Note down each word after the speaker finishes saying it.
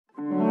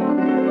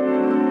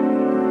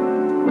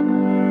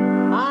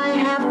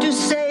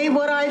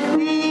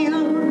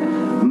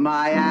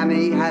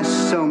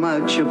so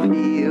much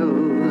appeal.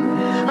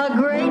 A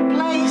great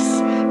place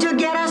to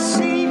get a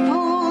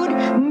seafood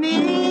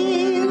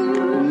meal.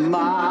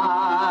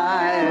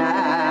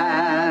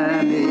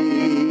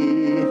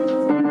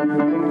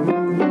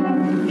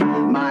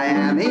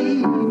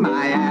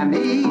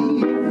 Miami,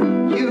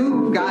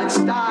 you got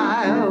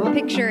style.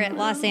 Picture it,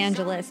 Los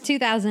Angeles,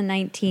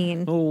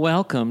 2019.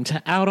 Welcome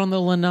to Out on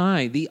the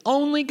Lanai, the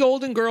only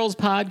Golden Girls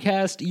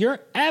podcast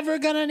you're ever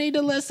going to need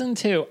to listen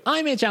to.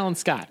 I'm H. Alan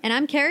Scott. And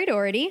I'm Carrie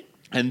Doherty.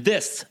 And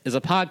this is a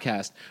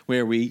podcast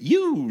where we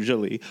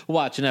usually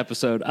watch an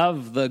episode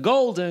of The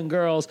Golden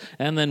Girls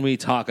and then we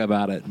talk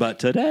about it. But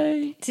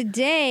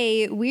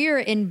today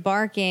we're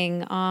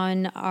embarking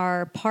on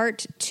our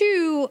part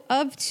 2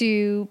 of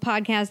 2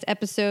 podcast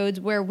episodes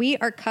where we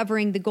are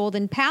covering The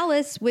Golden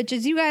Palace, which,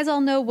 as you guys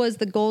all know, was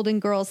the Golden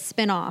Girls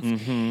spinoff.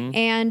 Mm-hmm.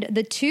 And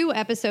the 2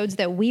 episodes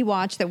that we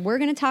watched that we're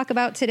going to talk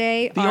about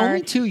today the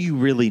only 2 you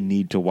really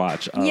need to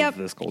watch of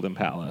this Golden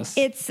Palace.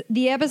 It's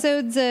the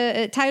episodes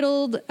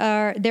titled...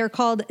 they're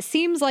called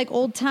Seems Like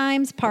Old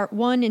Times, Part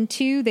 1 and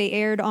 2. They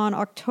aired on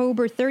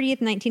October 30th,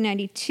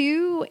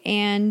 1992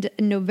 and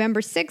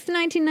November 6th,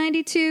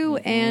 1992.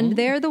 Mm-hmm. And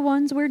they're the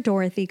ones where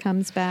Dorothy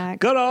comes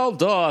back. Good old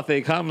Dorothy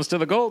comes to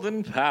the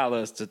Golden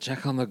Palace to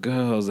check on the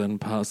girls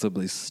and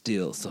possibly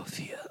steal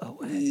Sophia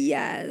away.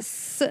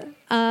 Yes.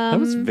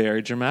 That was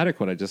very dramatic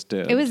what I just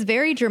did. It was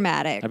very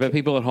dramatic. I bet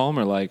people at home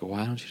are like,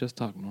 why don't you just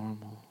talk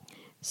normal?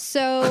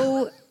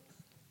 So,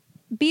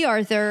 B.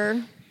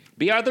 Arthur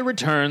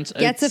returns.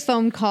 Gets a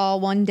phone call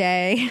one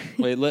day.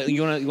 Wait,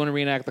 you want to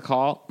reenact the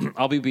call?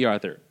 I'll be B.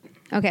 Arthur.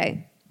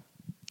 Okay.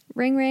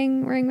 Ring,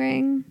 ring, ring,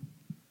 ring.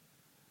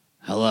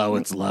 Hello,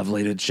 it's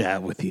lovely to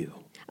chat with you.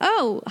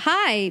 Oh,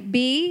 hi,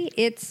 B.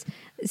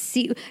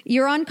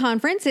 You're on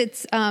conference.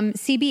 It's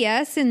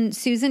CBS and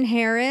Susan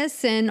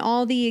Harris and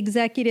all the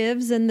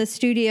executives in the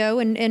studio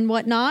and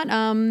whatnot.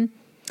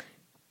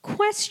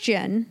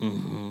 Question.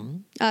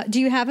 Mm-hmm. Do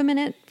you have a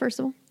minute, first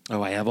of all?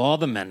 Oh, I have all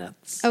the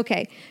minutes.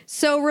 Okay.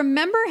 So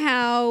remember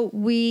how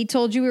we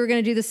told you we were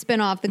going to do the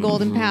spinoff, The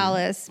Golden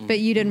Palace, but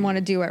you didn't want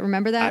to do it.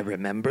 Remember that? I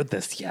remember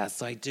this.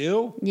 Yes, I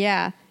do.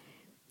 Yeah.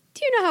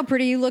 Do you know how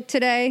pretty you look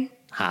today?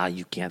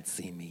 You can't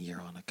see me. You're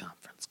on a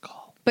conference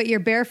call. But you're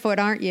barefoot,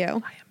 aren't you? I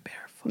am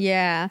barefoot.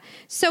 Yeah.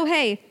 So,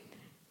 hey,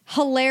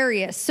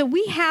 hilarious. So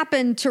we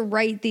happened to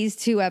write these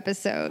 2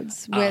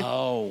 episodes with...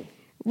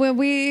 When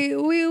we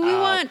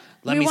want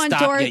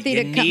Dorothy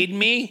to come. You need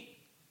me?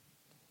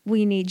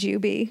 We need you,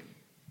 B.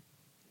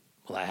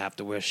 Will I have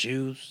to wear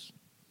shoes?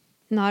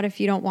 Not if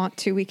you don't want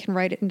to. We can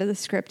write it into the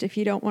script. If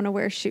you don't want to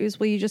wear shoes,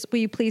 will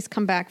you please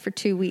come back for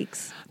 2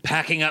 weeks?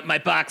 Packing up my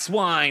box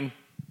wine.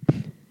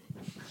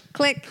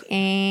 Click.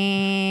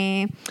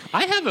 I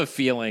have a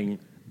feeling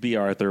B.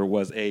 Arthur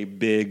was a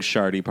big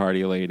shardy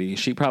party lady.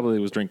 She probably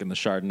was drinking the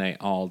Chardonnay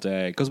all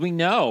day. Because we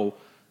know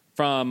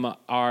from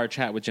our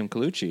chat with Jim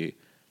Colucci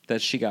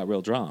that she got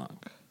real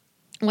drunk.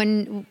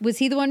 Was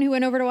he the one who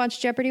went over to watch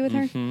Jeopardy with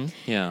her? Mm-hmm.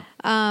 Yeah.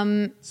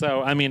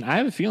 So, I mean, I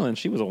have a feeling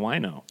she was a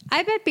wino.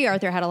 I bet B.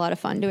 Arthur had a lot of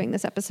fun doing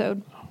this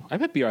episode. I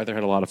bet B. Arthur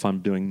had a lot of fun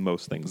doing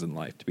most things in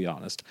life, to be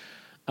honest.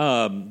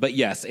 But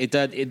yes, it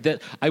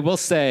did. I will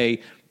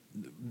say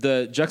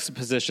the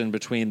juxtaposition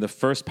between the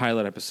first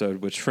pilot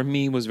episode, which for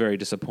me was very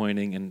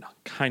disappointing and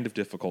kind of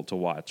difficult to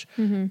watch,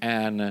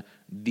 and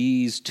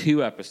these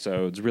 2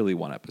 episodes, really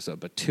 1 episode,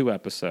 but 2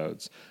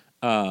 episodes,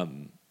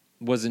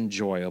 was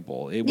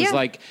enjoyable. It was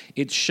like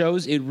it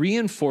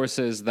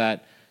reinforces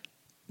that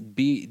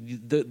the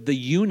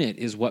unit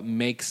is what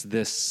makes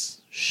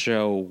this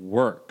show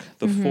work.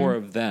 The 4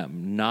 of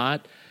them,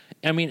 not.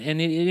 I mean,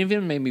 and it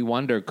even made me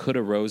wonder: could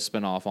a Rose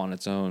spinoff on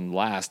its own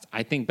last?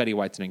 I think Betty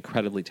White's an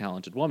incredibly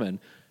talented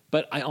woman,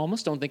 but I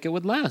almost don't think it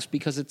would last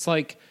because it's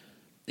like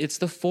it's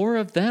the 4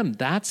 of them.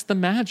 That's the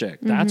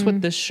magic. That's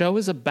what this show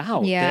is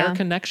about. Yeah. Their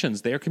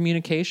connections, their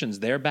communications,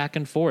 their back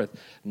and forth,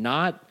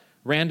 not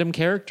random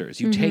characters.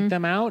 You take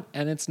them out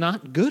and it's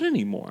not good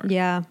anymore.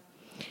 Yeah.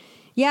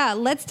 Yeah,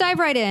 let's dive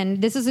right in.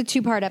 This is a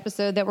 2-part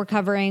episode that we're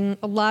covering.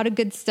 A lot of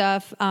good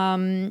stuff.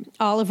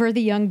 Oliver,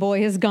 the young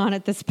boy, is gone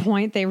at this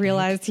point. They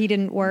realized he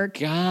didn't work.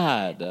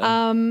 God.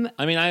 I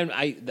mean,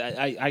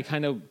 I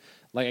kind of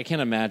like, I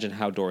can't imagine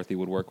how Dorothy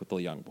would work with the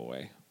young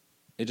boy.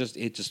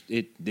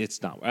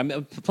 It's not. I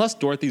mean, plus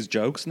Dorothy's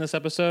jokes in this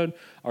episode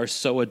are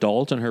so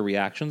adult and her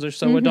reactions are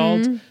so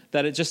adult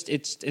that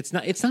it's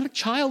not a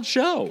child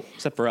show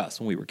except for us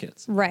when we were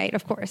kids. Right,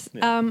 of course.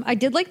 Yeah. I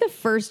did like the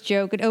first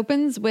joke. It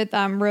opens with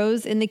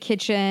Rose in the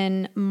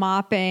kitchen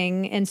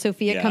mopping, and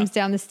Sophia comes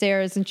down the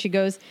stairs and she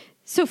goes,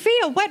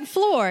 "Sophia, wet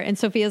floor." And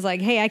Sophia's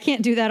like, "Hey, I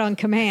can't do that on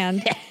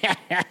command."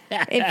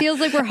 It feels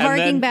like we're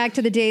harking back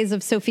to the days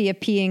of Sophia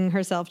peeing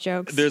herself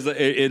jokes. There's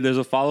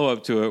a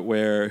follow-up to it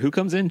where who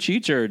comes in,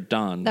 Cheech or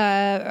Don?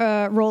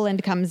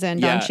 Roland comes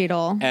in, Don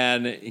Cheadle.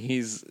 And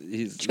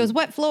she goes,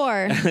 "Wet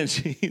floor." And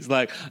she's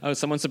like, "Oh,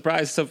 someone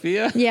surprised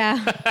Sophia?"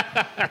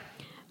 Yeah.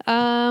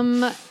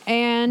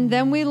 And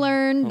then we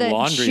learned that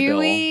Laundry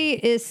Chewie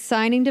is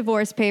signing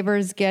divorce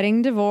papers,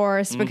 getting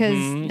divorced,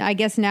 because I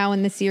guess now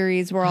in the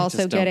series we're also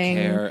just don't getting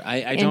care.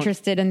 I don't-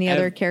 interested in the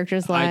other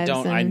characters' lives.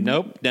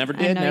 Nope, never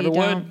did, know never you would.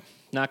 don't.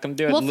 Not going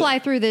to do it. We'll fly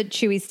through the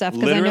Chewie stuff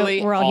because I know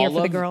Literally, we're all here for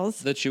the of girls.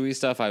 The Chewie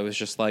stuff, I was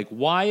just like,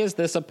 why is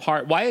this a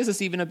part? Why is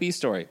this even a B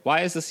story?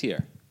 Why is this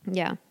here?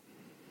 Yeah.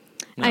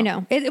 I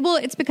know.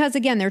 It's because,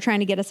 again, they're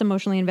trying to get us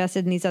emotionally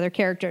invested in these other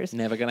characters.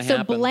 Never gonna so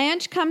happen.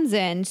 Blanche comes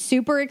in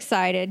super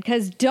excited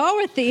because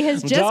Dorothy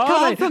has just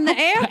come from the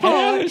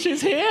airport.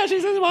 She's here.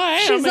 She's in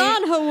Miami. She's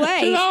on her way.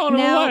 She's on her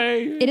now,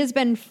 way. It has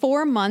been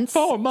 4 months,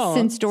 4 months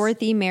since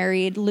Dorothy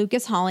married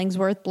Lucas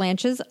Hollingsworth,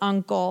 Blanche's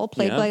uncle,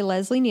 played Yeah. by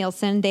Leslie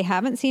Nielsen. They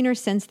haven't seen her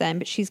since then,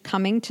 but she's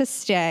coming to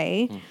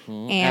stay.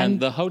 And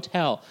the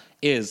hotel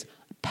is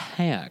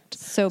packed.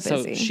 So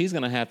busy. So she's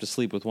going to have to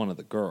sleep with one of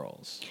the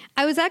girls.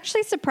 I was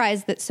actually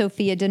surprised that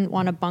Sophia didn't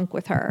want to bunk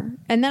with her.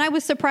 And then I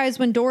was surprised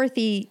when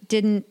Dorothy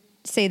didn't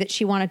say that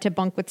she wanted to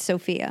bunk with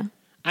Sophia.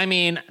 I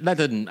mean, that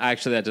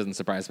doesn't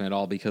surprise me at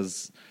all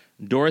because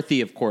Dorothy,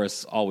 of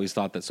course, always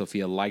thought that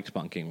Sophia liked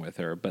bunking with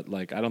her, but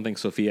like I don't think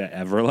Sophia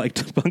ever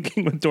liked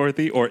bunking with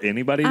Dorothy or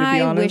anybody, to be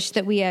honest. I wish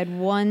that we had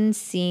one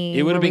scene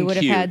It would where have we been would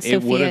have cute. had It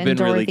would Sophia have been and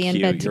Dorothy really in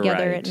cute. bed You're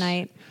together right. at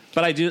night.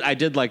 But I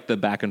did like the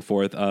back and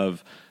forth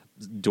of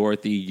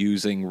Dorothy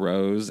using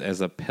Rose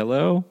as a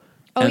pillow.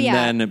 Oh, and yeah.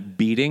 then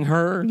beating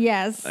her.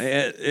 Yes.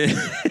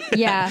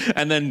 Yeah.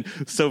 And then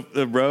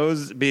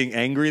Rose being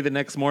angry the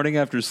next morning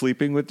after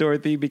sleeping with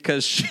Dorothy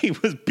because she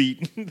was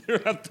beaten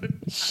throughout the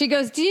She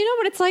goes, do you know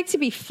what it's like to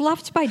be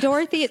fluffed by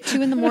Dorothy at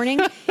 2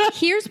 a.m?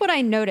 Here's what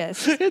I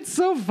noticed. It's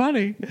so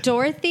funny.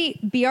 Dorothy,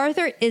 B.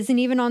 Arthur isn't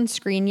even on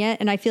screen yet.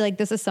 And I feel like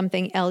this is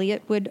something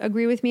Elliot would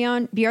agree with me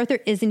on. B. Arthur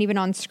isn't even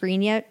on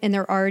screen yet. And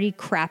they're already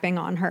crapping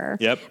on her.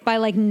 Yep. By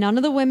like, none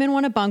of the women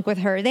want to bunk with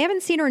her. They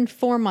haven't seen her in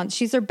 4 months.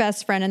 She's their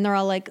best friend. And they're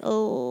all like,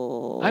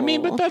 oh. I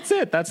mean, but that's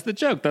it. That's the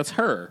joke. That's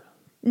her.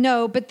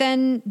 No, but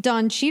then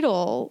Don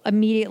Cheadle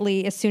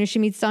immediately, as soon as she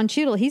meets Don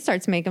Cheadle, he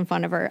starts making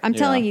fun of her. I'm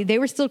telling you, they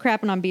were still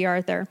crapping on B.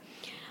 Arthur.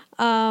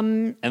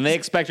 And they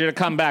expect her to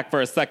come back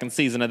for a second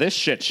season of this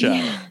shit show.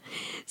 Yeah.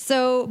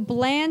 So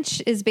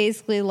Blanche is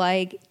basically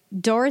like,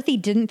 Dorothy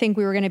didn't think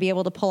we were going to be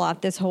able to pull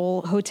off this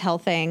whole hotel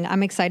thing.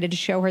 I'm excited to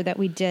show her that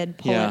we did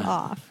pull it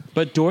off.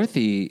 But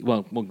Dorothy,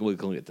 well, we'll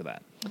get to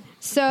that.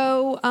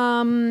 So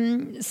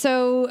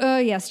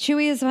yes,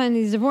 Chewie is behind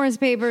these divorce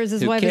papers.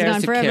 His Who wife is cares?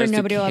 gone Who forever. cares?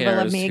 Nobody Who will ever love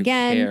cares? me Who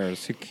again.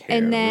 cares? Who cares?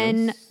 And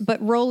then,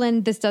 but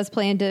Roland, this does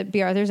play into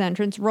B. Arthur's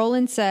entrance.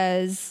 Roland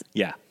says,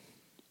 Yeah.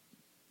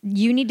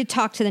 you need to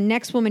talk to the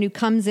next woman who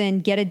comes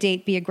in, get a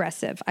date, be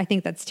aggressive. I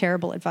think that's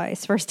terrible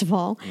advice, first of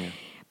all. Yeah.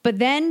 But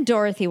then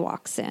Dorothy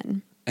walks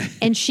in.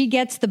 And she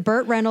gets the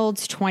Burt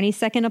Reynolds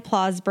 20-second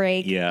applause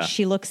break. Yeah.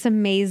 She looks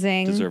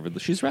amazing. Deservedly.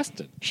 She's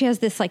rested. She has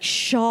this like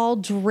shawl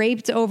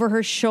draped over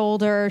her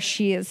shoulder.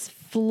 She is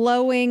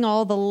flowing,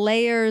 all the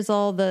layers,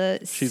 all the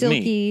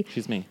silky.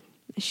 She's me.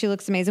 She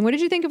looks amazing. What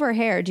did you think of her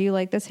hair? Do you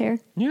like this hair?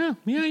 Yeah.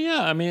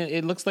 I mean,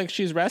 it looks like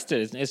she's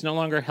rested. It's no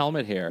longer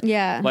helmet hair.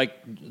 Yeah. Like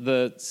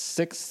the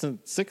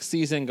sixth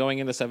season going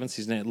into 7th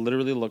season, it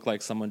literally looked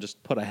like someone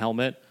just put a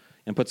helmet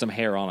and put some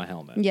hair on a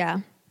helmet.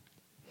 Yeah.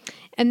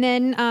 And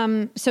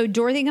then, so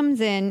Dorothy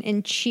comes in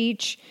and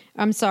Cheech,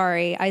 I'm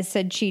sorry, I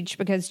said Cheech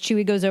because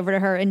Chewie goes over to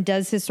her and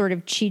does his sort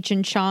of Cheech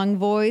and Chong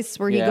voice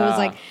where he goes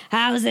like,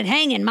 how's it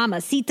hanging,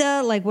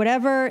 mamacita? Like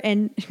whatever.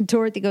 And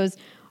Dorothy goes,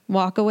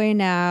 walk away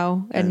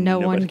now and no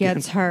one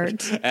gets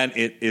hurt. And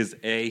it is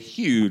a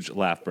huge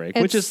laugh break,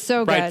 It's which is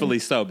so good. rightfully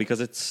so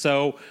because it's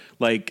so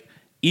like,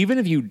 even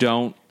if you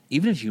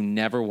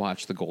never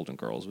watch The Golden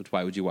Girls, which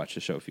why would you watch the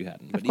show if you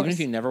hadn't? But even if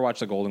you never watch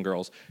The Golden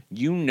Girls,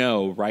 you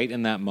know right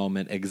in that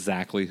moment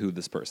exactly who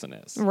this person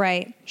is.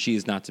 Right.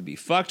 She's not to be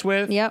fucked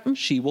with. Yep.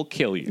 She will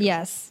kill you.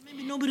 Yes.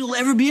 Maybe nobody will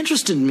ever be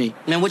interested in me.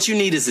 Now, what you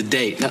need is a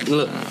date. Now,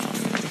 look,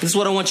 this is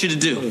what I want you to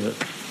do.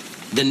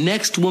 The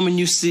next woman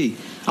you see,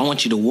 I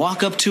want you to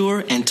walk up to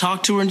her and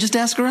talk to her and just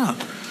ask her out.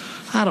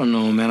 I don't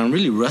know, man. I'm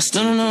really rusty.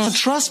 No.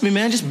 Trust me,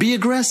 man. Just be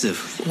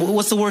aggressive.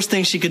 What's the worst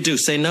thing she could do?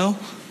 Say no?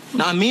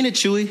 No, I mean it,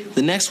 Chewie.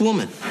 The next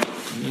woman.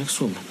 The next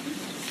woman.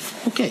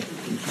 Okay,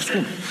 the next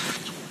woman.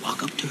 Just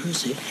walk up to her and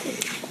say, hey.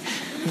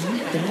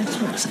 The next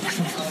woman.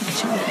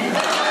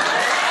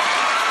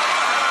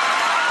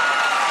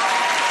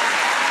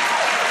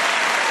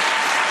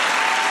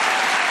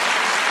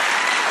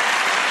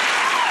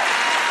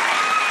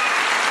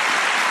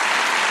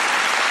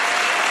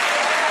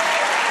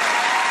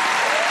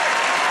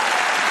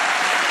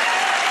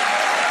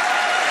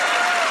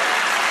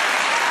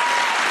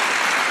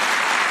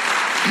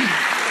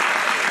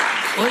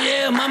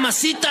 Oye,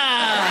 mamacita.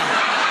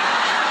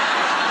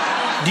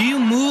 Do you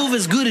move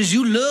as good as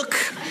you look?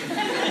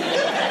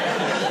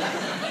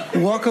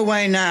 Walk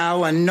away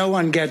now and no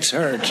one gets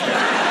hurt.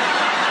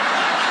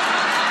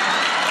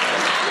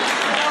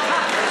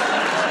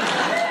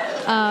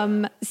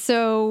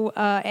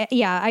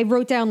 I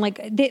wrote down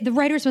like the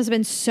writers must have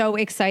been so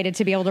excited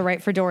to be able to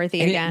write for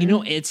Dorothy again.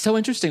 It's so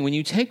interesting when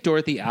you take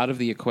Dorothy out of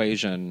the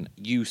equation.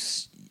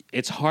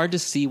 it's hard to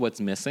see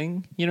what's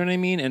missing, you know what I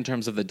mean, in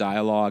terms of the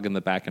dialogue and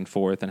the back and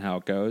forth and how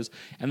it goes.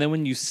 And then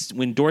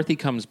when Dorothy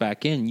comes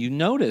back in, you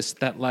notice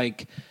that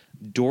like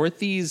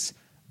Dorothy's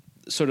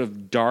sort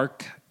of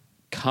dark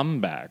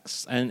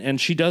comebacks, and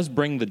she does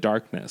bring the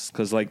darkness,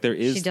 because like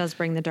she does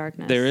bring the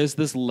darkness. There is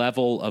this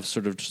level of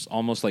sort of just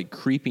almost like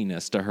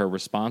creepiness to her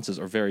responses,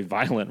 or very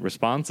violent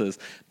responses,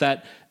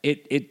 that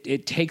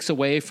it takes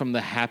away from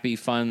the happy,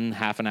 fun,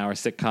 half an hour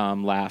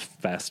sitcom laugh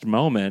fest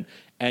moment.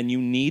 And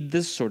you need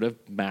this sort of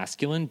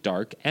masculine,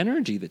 dark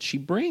energy that she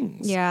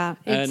brings. Yeah,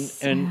 and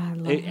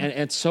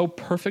it's so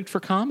perfect for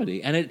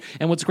comedy. And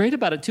what's great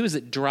about it too is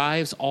it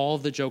drives all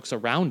the jokes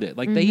around it.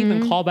 Like they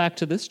even call back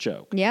to this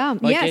joke. Yeah,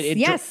 like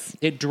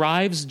it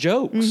drives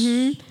jokes.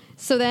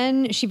 So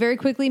then she very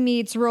quickly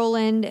meets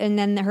Roland, and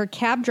then her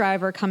cab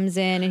driver comes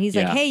in, and he's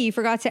like, hey, you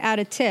forgot to add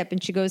a tip.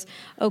 And she goes,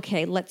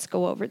 okay, let's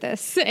go over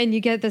this. And you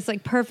get this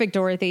like perfect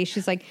Dorothy.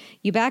 She's like,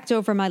 you backed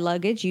over my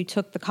luggage. You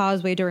took the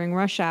causeway during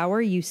rush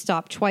hour. You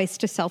stopped twice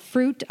to sell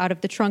fruit out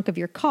of the trunk of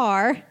your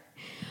car.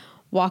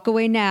 Walk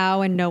away now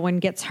and no one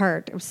gets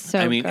hurt. It was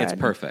so good. It's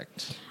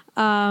perfect.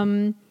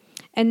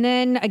 And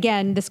then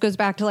again, this goes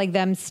back to like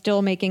them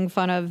still making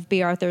fun of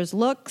B. Arthur's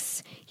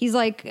looks. He's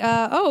like,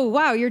 oh,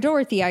 wow, you're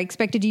Dorothy. I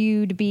expected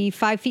you to be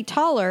 5 feet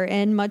taller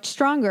and much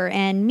stronger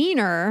and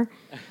meaner.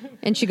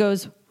 And she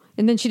goes,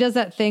 and then she does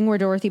that thing where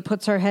Dorothy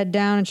puts her head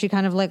down and she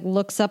kind of like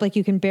looks up, like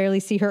you can barely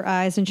see her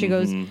eyes. And she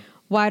goes,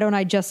 why don't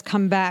I just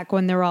come back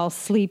when they're all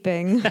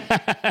sleeping?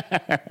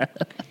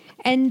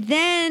 And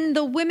then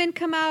the women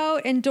come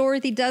out and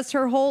Dorothy does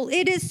her whole,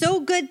 it is so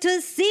good to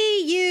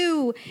see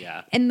you.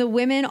 Yeah. And the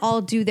women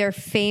all do their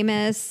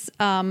famous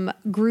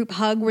group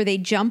hug where they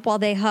jump while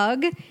they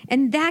hug.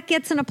 And that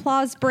gets an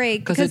applause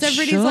break because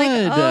everybody's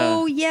like,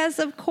 oh, yes,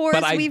 of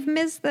course, we've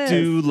missed this. I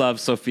do love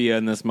Sophia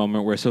in this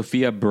moment where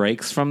Sophia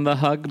breaks from the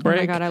hug break.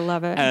 Oh, my God, I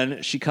love it.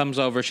 And she comes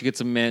over, she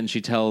gets a mint, she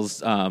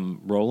tells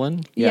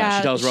Roland. Yeah,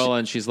 she tells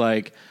Roland, she's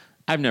like,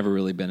 I've never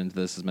really been into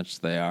this as much as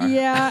they are.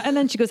 Yeah, and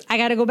then she goes, I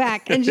got to go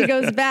back. And she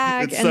goes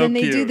back, and then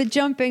they do the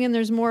jumping, and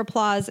there's more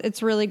applause.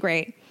 It's really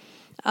great.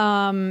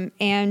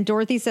 And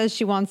Dorothy says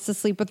she wants to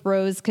sleep with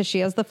Rose because she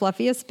has the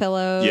fluffiest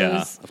pillows.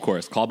 Yeah, of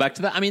course. Call back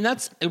to that. I mean,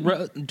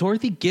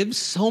 Dorothy gives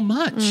so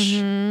much.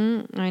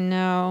 I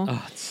know.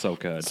 Oh, it's so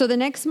good. So the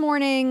next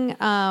morning,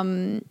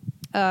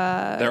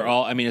 they're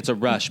all, I mean, it's a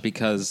rush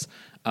because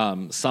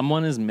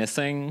someone is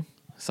missing.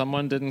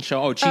 Someone didn't show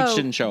up. Oh, Cheech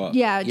didn't show up.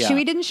 Yeah,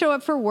 Chewie didn't show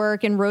up for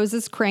work, and Rose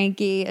is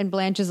cranky, and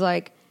Blanche is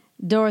like,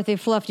 Dorothy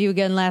fluffed you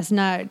again last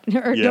night.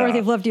 Or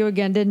Dorothy fluffed you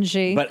again, didn't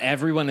she? But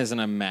everyone is in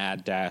a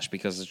mad dash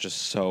because it's just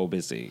so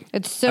busy.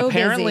 It's so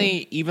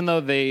Apparently, even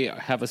though they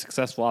have a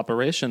successful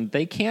operation,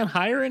 they can't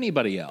hire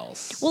anybody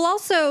else. Well,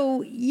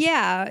 also,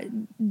 yeah.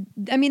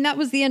 I mean, that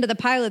was the end of the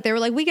pilot. They were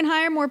like, we can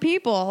hire more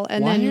people.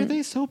 And Why are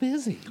they so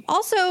busy?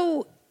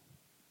 Also,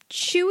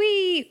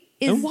 Chewie...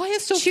 And why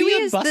is Sophia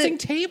bussing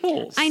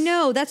tables? I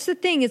know. That's the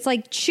thing. It's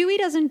like Chewie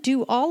doesn't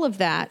do all of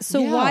that.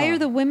 So why are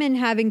the women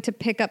having to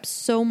pick up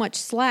so much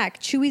slack?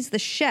 Chewie's the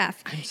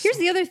chef. Here's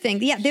the other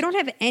thing. Yeah, they don't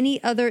have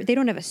they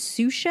don't have a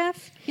sous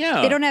chef.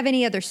 Yeah. They don't have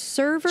any other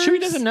servers. Chewie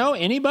doesn't know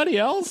anybody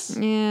else.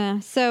 Yeah.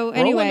 So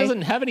anyway. Roland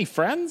doesn't have any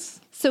friends.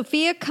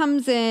 Sophia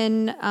comes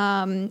in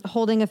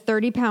holding a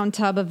 30-pound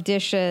tub of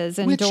dishes,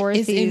 and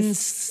Dorothy's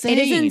insane.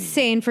 It is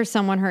insane for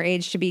someone her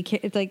age to be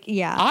like,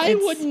 yeah. I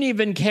wouldn't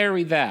even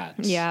carry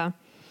that. Yeah.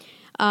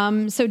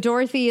 So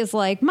Dorothy is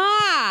like,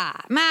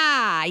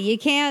 Ma, you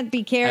can't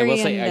be carrying. I will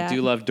say, I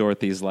do love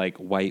Dorothy's like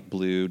white,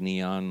 blue,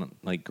 neon,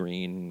 like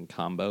green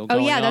combo. Oh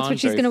yeah, that's what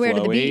she's going to wear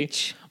to the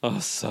beach. Oh,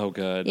 so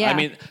good. Yeah. I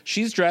mean,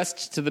 she's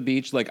dressed to the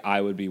beach like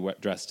I would be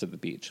dressed to the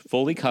beach,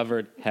 fully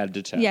covered, head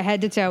to toe. Yeah,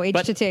 head to toe,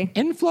 H to T,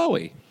 in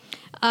flowy.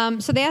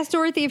 So they asked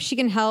Dorothy if she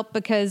can help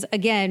because,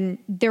 again,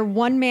 they're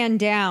one man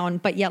down,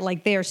 but yet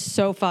like they're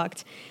so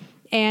fucked.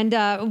 And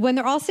when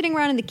they're all sitting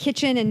around in the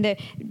kitchen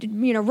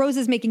and Rose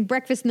is making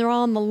breakfast and they're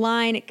all on the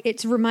line,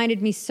 it's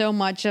reminded me so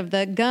much of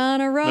the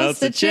gonna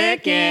roast the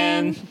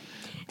chicken.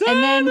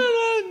 And then,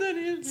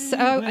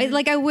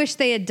 I wish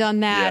they had done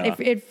that. Yeah.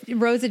 If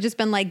Rose had just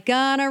been like,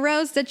 gonna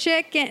roast a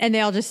chicken, and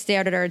they all just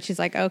stared at her, and she's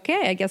like,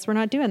 okay, I guess we're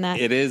not doing that.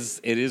 It is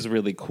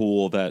really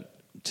cool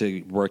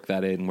to work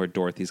that in where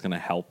Dorothy's going to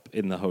help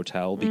in the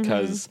hotel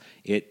because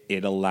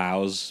it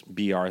allows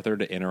B. Arthur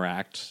to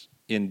interact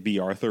in B.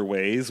 Arthur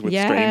ways with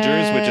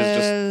strangers, which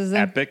is just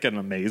epic and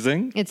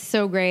amazing. It's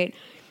so great.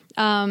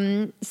 She's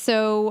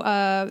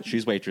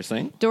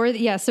waitressing.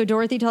 Dorothy, so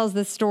Dorothy tells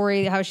this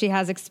story how she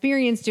has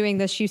experience doing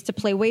this. She used to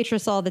play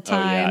waitress all the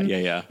time. Oh,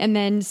 yeah. And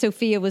then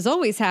Sophia was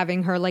always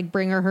having her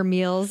bring her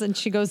meals, and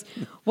she goes,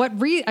 "What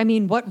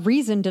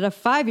reason did a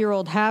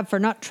 5-year-old have for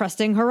not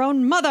trusting her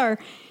own mother?"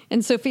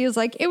 And Sophia's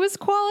like, "It was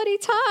quality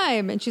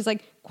time." And she's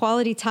like,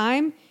 "Quality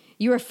time?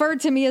 You referred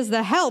to me as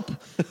the help.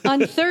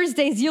 On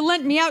Thursdays, you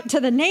lent me out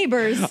to the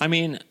neighbors." I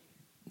mean,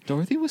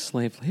 Dorothy was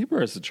slave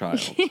labor as a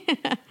child.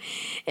 Yeah.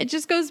 It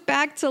just goes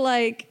back to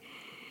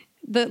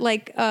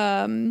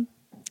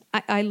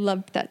I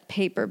loved that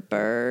paper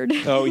bird.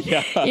 Oh,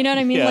 yeah. You know what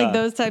I mean? Yeah. Like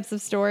those types of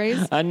stories.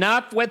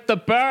 Enough with the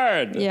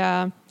bird.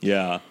 Yeah.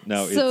 Yeah.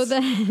 No. So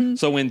then,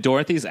 So when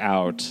Dorothy's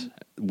out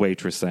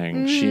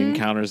waitressing, she Mm-hmm.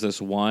 encounters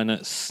this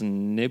one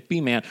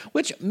snippy man,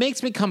 which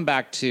makes me come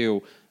back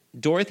to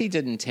Dorothy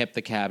didn't tip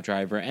the cab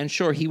driver. And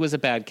sure, he was a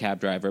bad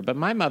cab driver, but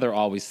my mother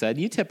always said,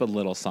 you tip a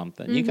little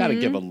something. You got to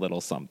give a little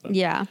something. Mm-hmm.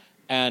 yeah.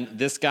 And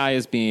this guy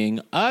is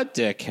being a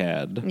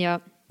dickhead.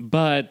 Yep.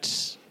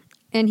 But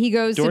And he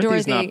goes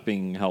Dorothy's to Dorothy. not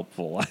being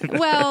helpful either.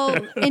 Well,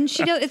 and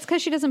she does. It's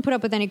because she doesn't put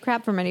up with any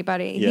crap from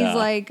anybody. Yeah. He's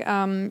like,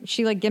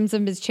 she like gives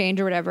him his change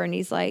or whatever, and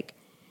he's like,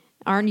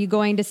 "Aren't you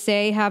going to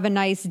say have a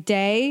nice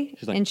day?"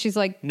 She's like, and she's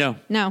like, No.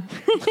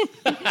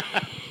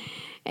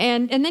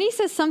 and then he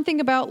says something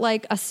about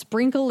like a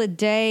sprinkle a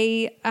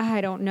day.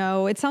 I don't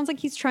know. It sounds like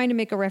he's trying to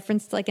make a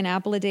reference to like an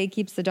apple a day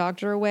keeps the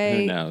doctor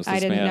away. Who knows? I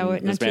didn't know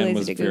it. This Not too man lazy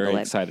was to Google very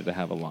it. excited to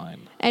have a line.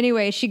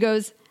 Anyway, she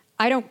goes,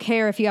 I don't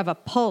care if you have a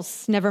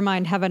pulse. Never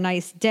mind, have a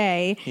nice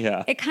day.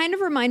 Yeah. It kind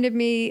of reminded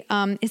me,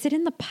 is it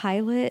in the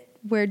pilot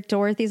where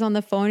Dorothy's on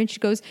the phone and she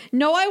goes,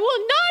 no, I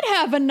will not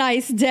have a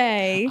nice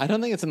day. I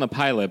don't think it's in the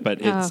pilot,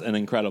 but it's an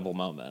incredible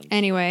moment.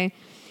 Anyway,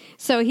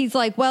 so he's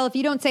like, well, if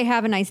you don't say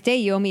have a nice day,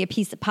 you owe me a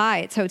piece of pie.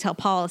 It's hotel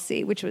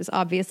policy, which was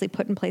obviously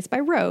put in place by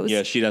Rose.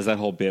 Yeah, she does that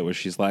whole bit where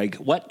she's like,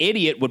 what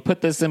idiot would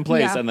put this in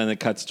place? Yeah. And then it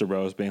cuts to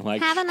Rose being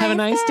like, Have a have a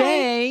nice nice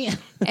day.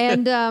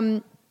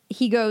 And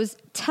he goes,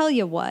 tell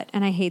you what,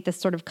 and I hate this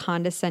sort of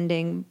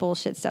condescending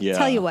bullshit stuff. Yeah.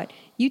 Tell you what,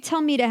 you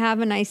tell me to have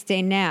a nice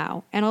day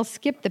now, and I'll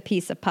skip the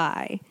piece of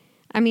pie.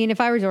 I mean,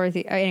 if I were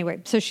Dorothy, anyway,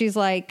 so she's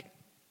like,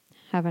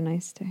 have a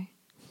nice day.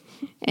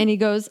 And he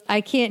goes, I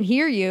can't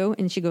hear you.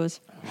 And she goes,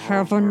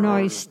 have a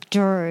nice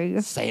day.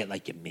 Say it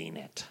like you mean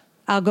it.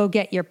 I'll go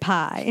get your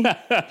pie.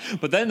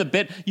 But then the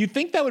bit, you'd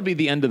think that would be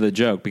the end of the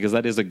joke because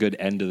that is a good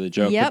end of the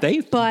joke.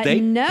 Yep, but they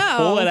no.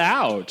 pull it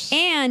out.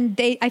 And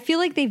I feel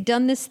like they've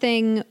done this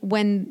thing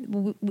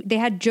when they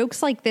had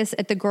jokes like this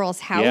at the girl's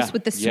house Yeah,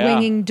 with the yeah,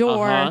 swinging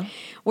door, uh-huh.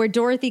 where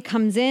Dorothy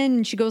comes in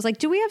and she goes like,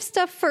 "Do we have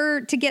stuff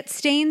to get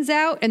stains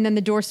out?" And then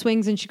the door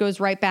swings and she goes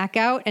right back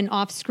out. And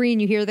off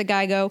screen, you hear the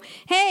guy go,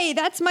 "Hey,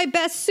 that's my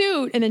best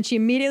suit." And then she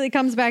immediately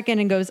comes back in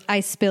and goes, "I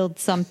spilled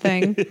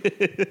something."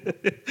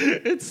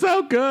 It's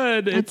so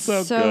good. It's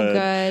so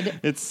good.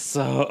 It's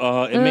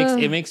so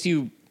it makes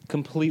you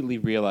completely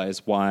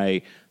realize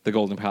why the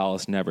Golden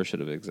Palace never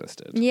should have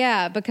existed.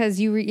 Yeah, because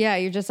you're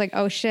just like,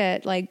 oh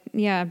shit, like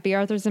yeah, B.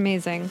 Arthur's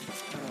amazing.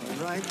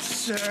 All right,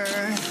 sir.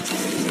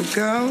 Here you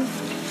go.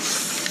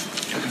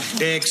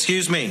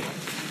 Excuse me.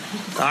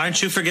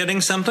 Aren't you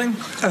forgetting something?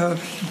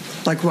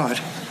 Like what?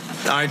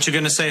 Aren't you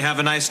going to say have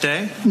a nice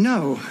day?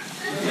 No.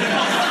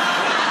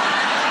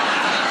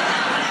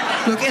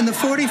 Look, in the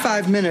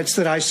 45 minutes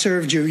that I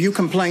served you, you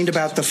complained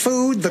about the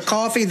food, the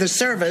coffee, the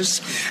service,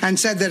 and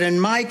said that in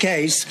my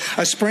case,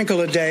 a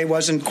sprinkle a day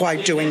wasn't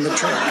quite doing the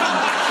trick.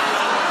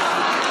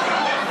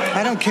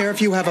 I don't care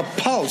if you have a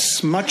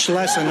pulse, much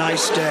less a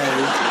nice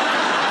day.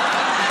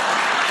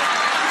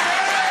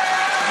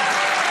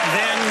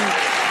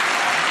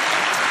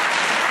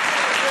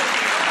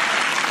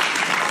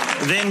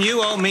 Then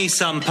you owe me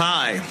some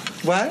pie.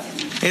 What?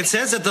 It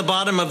says at the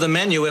bottom of the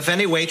menu, if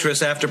any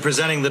waitress after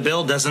presenting the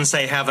bill doesn't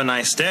say have a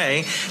nice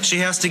day, she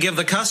has to give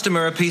the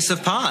customer a piece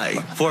of pie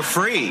for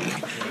free.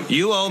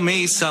 You owe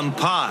me some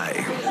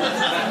pie.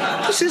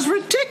 This is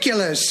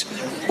ridiculous.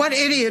 What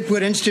idiot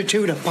would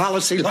institute a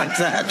policy like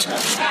that?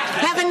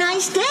 Have a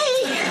nice day.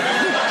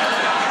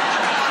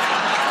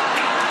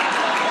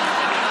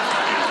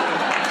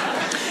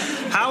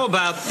 How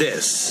about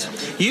this?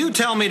 You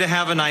tell me to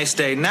have a nice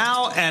day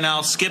now, and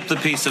I'll skip the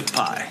piece of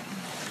pie.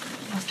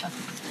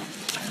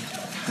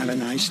 Have a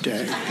nice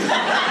day.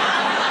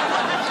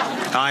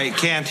 I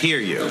can't hear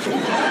you.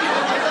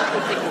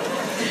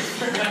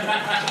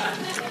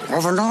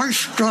 Have a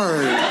nice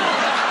day.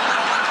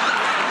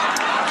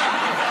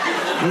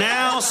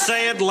 Now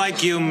say it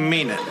like you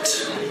mean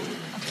it.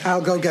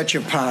 I'll go get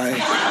your pie.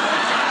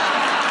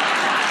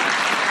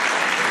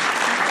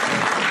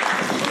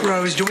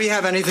 Rose, do we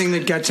have anything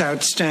that gets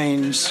out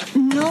stains?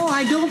 No,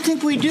 I don't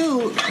think we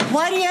do.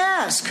 Why do you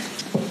ask?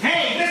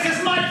 Hey, this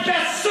is my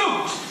best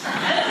suit!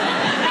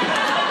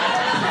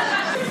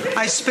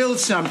 I spilled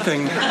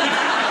something. Well,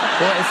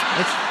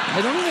 I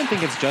don't even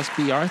think it's just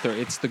B. Arthur.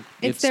 It's the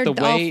all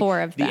way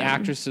four of the them.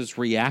 actresses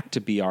react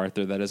to B.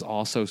 Arthur that is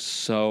also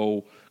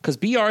so... Because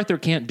B. Arthur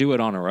can't do it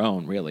on her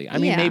own, really. I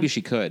mean, Yeah. maybe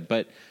she could,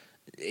 but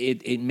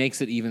it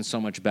makes it even so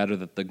much better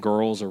that the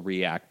girls are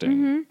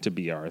reacting to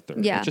B. Arthur.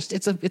 Yeah.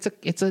 It's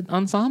an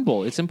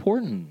ensemble. It's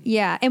important.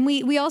 Yeah, and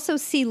we also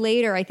see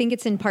later, I think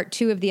it's in part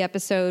 2 of the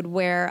episode,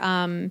 where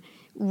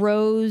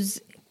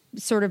Rose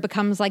sort of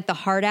becomes like the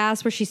hard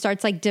ass, where she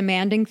starts like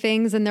demanding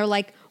things, and they're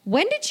like,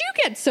 when did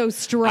you get so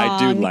strong?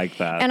 I do like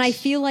that. And I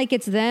feel like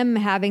it's them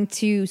having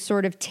to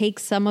sort of take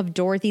some of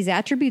Dorothy's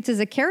attributes as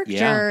a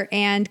character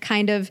and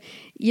kind of,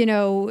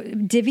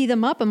 divvy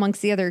them up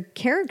amongst the other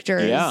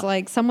characters. Yeah.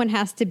 Like someone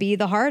has to be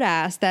the hard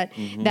ass that,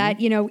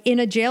 in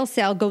a jail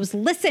cell goes,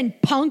 listen,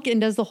 punk,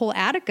 and does the whole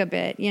Attica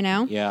bit,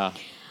 Yeah.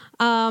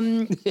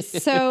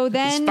 So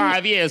then It's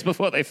 5 years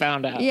before they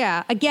found out.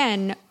 yeah,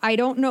 again, I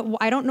don't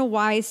know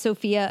why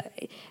Sophia,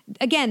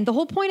 again, the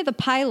whole point of the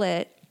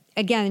pilot,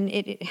 again,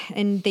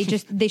 and they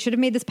should have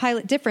made this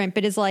pilot different,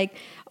 but is like,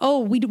 oh,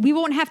 we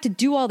won't have to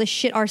do all this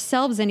shit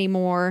ourselves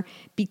anymore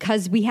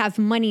because we have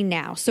money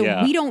now.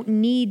 So we don't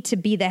need to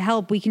be the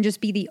help. We can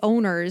just be the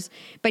owners.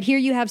 But here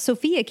you have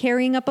Sophia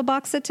carrying up a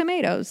box of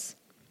tomatoes.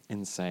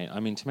 Insane. I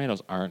mean,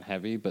 tomatoes aren't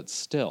heavy, but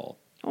still.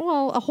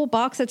 Well, a whole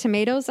box of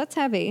tomatoes, that's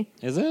heavy.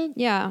 Is it?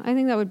 Yeah, I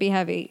think that would be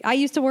heavy. I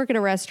used to work at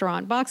a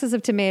restaurant. Boxes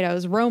of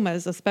tomatoes,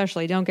 Romas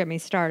especially, don't get me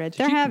started.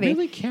 They're Did you heavy.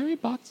 really carry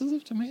boxes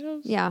of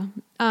tomatoes? Yeah.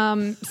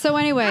 So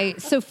anyway,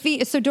 so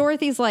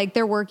Dorothy's like,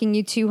 they're working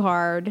you too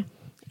hard.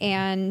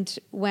 And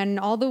when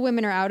all the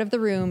women are out of the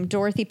room,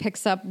 Dorothy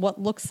picks up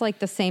what looks like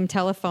the same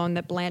telephone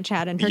that Blanche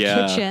had in her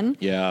kitchen.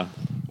 Yeah.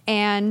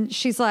 And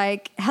she's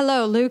like,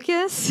 hello,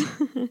 Lucas.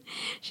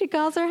 She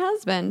calls her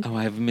husband. Oh,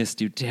 I've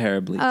missed you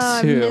terribly, too.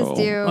 I've missed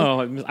you.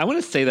 Oh, I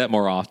want to say that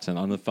more often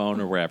on the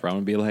phone or wherever. I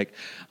want to be like,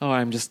 oh,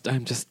 I'm just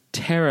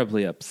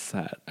terribly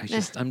upset.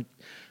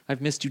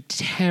 I've missed you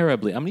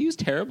terribly. I'm going to use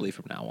terribly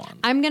from now on.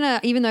 I'm going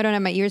to, even though I don't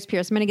have my ears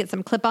pierced, I'm going to get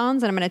some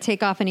clip-ons and I'm going to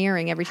take off an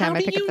earring every time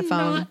I pick up the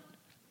phone. Not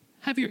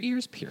have your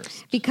ears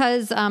pierced?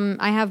 Because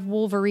I have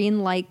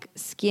Wolverine-like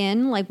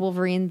skin, like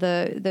Wolverine,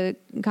 the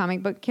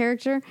comic book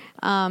character.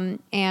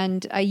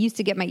 And I used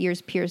to get my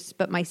ears pierced,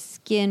 but my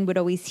skin would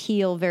always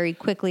heal very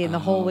quickly and the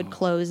hole would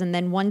close. And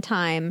then one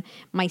time,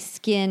 my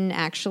skin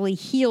actually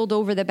healed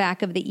over the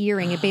back of the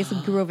earring. It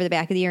basically grew over the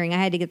back of the earring. I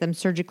had to get them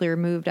surgically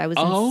removed. I was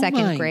in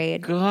second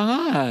grade.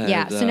 God.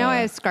 Yeah, so now I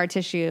have scar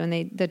tissue. And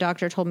the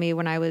doctor told me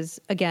when I was,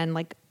 again,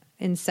 like,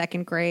 in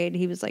second grade,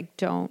 he was like,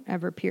 don't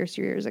ever pierce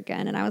your ears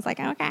again. And I was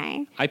like,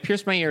 okay. I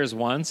pierced my ears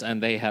once,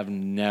 and they have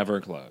never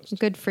closed.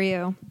 Good for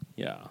you.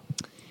 Yeah.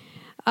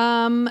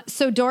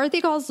 So Dorothy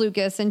calls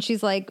Lucas, and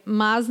she's like,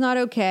 Ma's not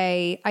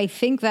okay. I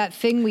think that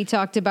thing we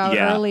talked about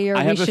earlier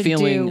I have we a should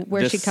feeling do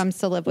where she this comes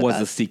to live with was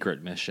us. a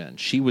secret mission.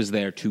 She was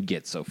there to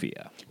get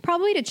Sophia.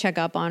 Probably to check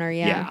up on her,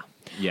 Yeah.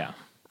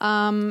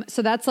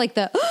 So that's like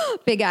the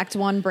big act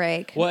one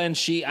break. Well, and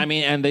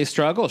they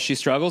struggle. She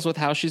struggles with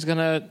how she's going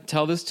to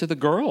tell this to the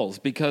girls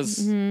because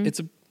it's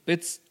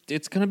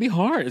going to be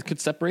hard. It could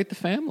separate the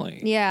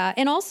family. Yeah.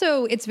 And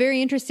also it's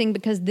very interesting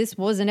because this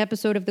was an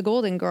episode of The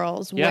Golden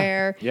Girls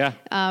where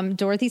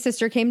Dorothy's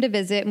sister came to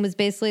visit and was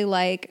basically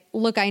like,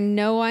 look, I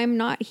know I'm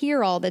not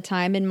here all the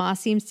time and Ma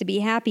seems to be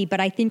happy,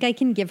 but I think I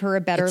can give her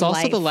a better life. It's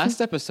also the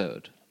last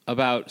episode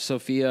about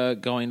Sophia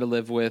going to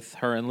live with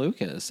her and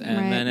Lucas.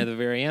 And then at the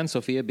very end,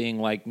 Sophia being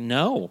like,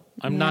 no,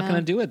 I'm not going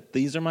to do it.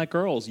 These are my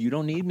girls. You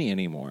don't need me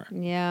anymore.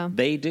 Yeah.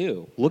 They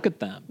do. Look at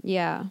them.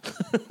 Yeah.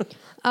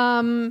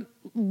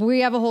 We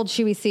have a whole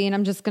Chewy scene.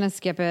 I'm just going to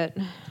skip it.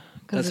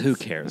 Because who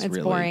cares, it's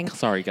really? Boring.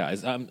 Sorry,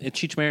 guys.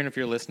 Cheech Marin, if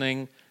you're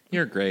listening,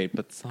 you're great,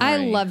 but sorry. I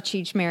love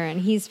Cheech Marin.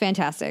 He's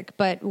fantastic,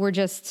 but we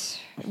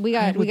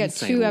got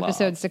two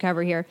episodes to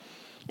cover here.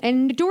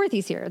 And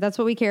Dorothy's here. That's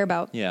what we care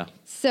about. Yeah.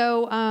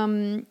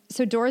 So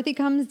Dorothy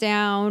comes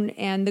down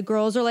and the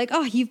girls are like,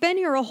 oh, you've been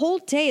here a whole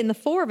day and the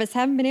four of us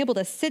haven't been able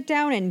to sit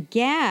down and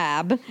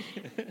gab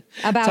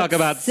about Talk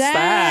about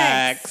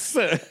sex.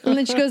 And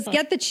then she goes,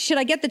 should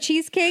I get the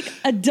cheesecake?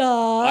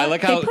 Duh. I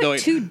like how they put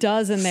two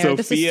does in there.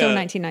 This is so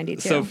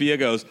 1992. Sophia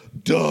goes,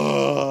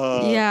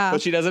 duh. Yeah.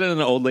 But she does it in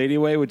an old lady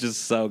way, which is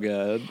so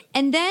good.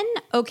 And then,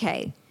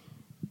 okay.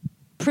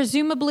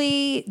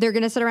 Presumably, they're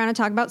going to sit around and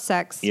talk about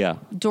sex. Yeah.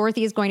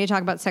 Dorothy is going to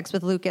talk about sex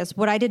with Lucas.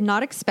 What I did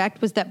not expect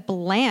was that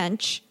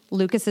Blanche,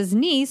 Lucas's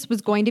niece,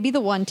 was going to be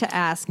the one to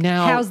ask,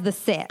 now, how's the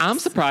sex? I'm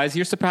surprised.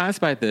 You're surprised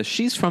by this.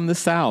 She's from the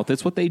South.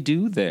 It's what they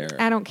do there.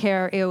 I don't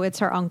care. Ew, it's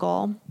her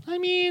uncle. I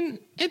mean,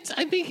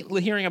 I think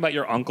hearing about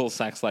your uncle's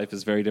sex life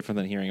is very different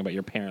than hearing about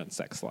your parents'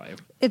 sex life.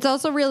 It's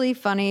also really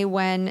funny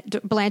when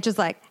Blanche is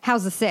like,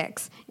 how's the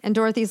sex? And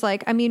Dorothy's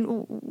like, I mean,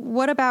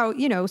 what about,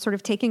 sort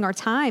of taking our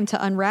time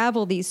to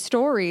unravel these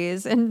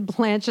stories? And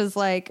Blanche is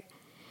like,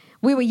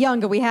 we were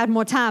younger. We had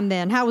more time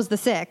then. How was the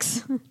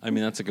sex? I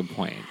mean, that's a good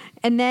point.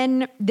 And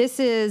then this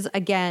is,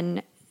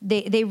 again,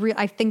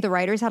 I think the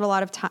writers had a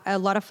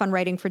lot of fun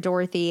writing for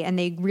Dorothy, and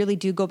they really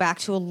do go back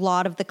to a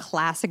lot of the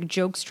classic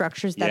joke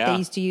structures that they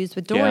used to use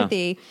with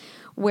Dorothy,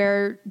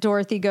 where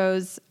Dorothy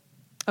goes,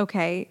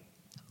 okay,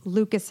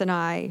 Lucas and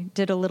I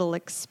did a little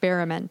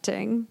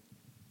experimenting.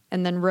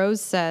 And then Rose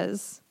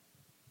says,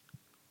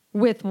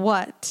 with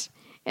what?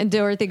 And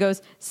Dorothy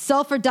goes,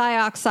 sulfur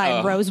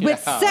dioxide, Rose, with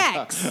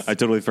sex. I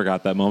totally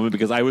forgot that moment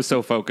because I was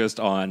so focused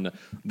on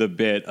the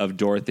bit of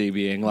Dorothy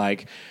being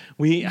like,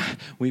 we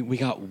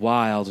got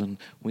wild and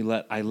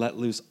I let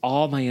loose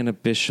all my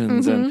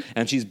inhibitions and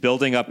she's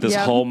building up this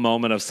whole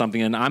moment of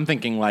something, and I'm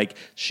thinking like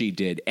she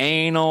did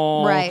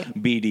anal,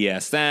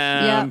 BDSM,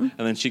 and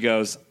then she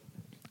goes,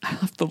 I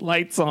left the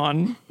lights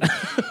on.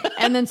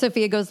 And then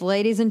Sophia goes,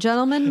 ladies and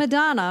gentlemen,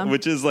 Madonna.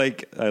 Which is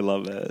like, I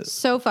love it.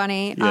 So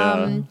funny.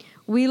 Yeah.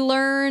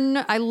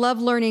 I love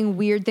learning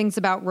weird things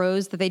about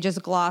Rose that they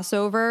just gloss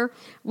over.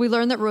 We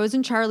learned that Rose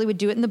and Charlie would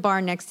do it in the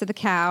barn next to the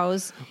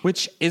cows.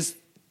 Which is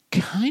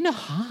kind of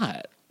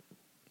hot.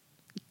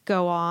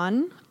 Go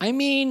on. I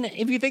mean,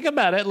 if you think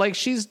about it, like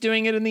she's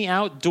doing it in the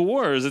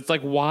outdoors. It's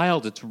like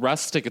wild. It's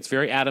rustic. It's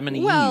very Adam and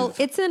Eve. Well,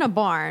 it's in a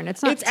barn.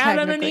 It's not. It's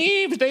Adam and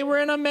Eve. They were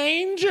in a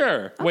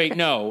manger. Okay. Wait,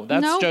 no,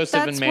 that's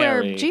Joseph and Mary.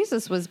 That's where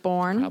Jesus was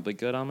born. Probably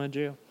good on a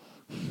Jew.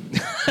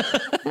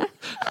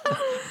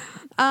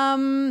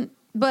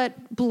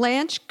 But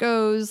Blanche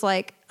goes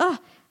like, "Oh,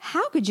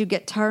 how could you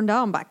get turned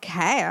on by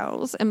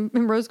cows?" And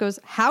Rose goes,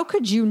 "How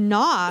could you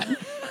not?"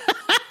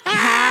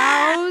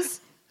 Cows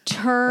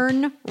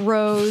turn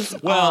Rose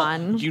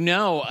on. You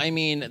know, I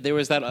mean, there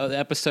was that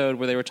episode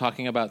where they were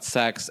talking about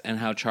sex and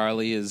how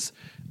Charlie is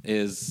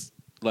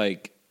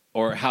like,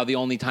 or how the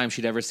only time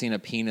she'd ever seen a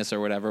penis or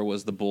whatever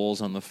was the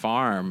bulls on the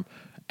farm.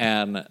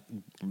 And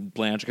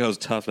Blanche goes,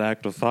 "Tough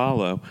act to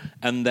follow."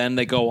 And then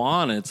they go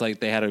on, and it's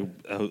like they had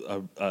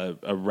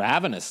a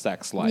ravenous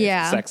sex life.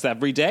 Yeah. Sex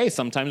every day,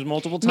 sometimes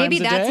multiple times a day. Maybe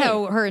that's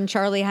how her and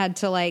Charlie had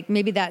to like.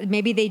 Maybe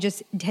they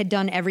just had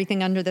done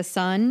everything under the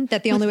sun.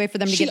 That the only way for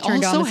them to get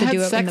turned on was to do it in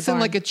the barn. She also had sex in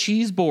like a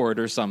cheese board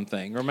or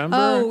something. Remember?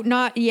 Oh,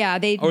 not yeah.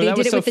 They did it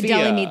with Sophia. the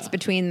deli meats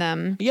between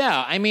them.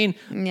 Yeah, I mean,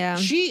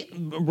 yeah.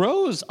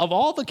 Rose of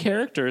all the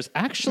characters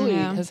actually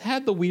has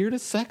had the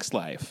weirdest sex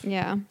life.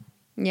 Yeah.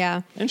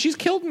 Yeah. And she's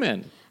killed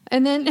men.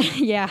 And then,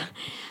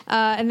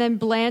 and then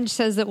Blanche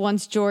says that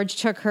once George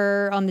took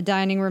her on the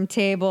dining room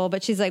table,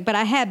 but she's like, "But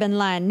I had been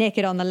lying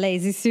naked on the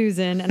Lazy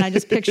Susan." And I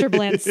just picture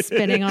Blanche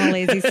spinning on a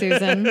Lazy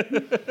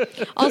Susan.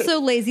 Also,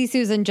 Lazy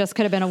Susan just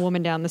could have been a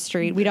woman down the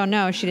street. We don't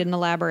know. She didn't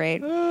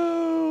elaborate.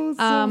 Oh,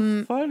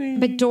 so funny.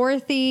 But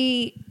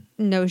Dorothy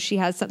knows she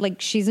has, like,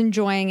 she's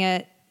enjoying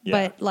it,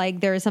 but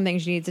like there is something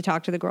she needs to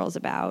talk to the girls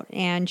about.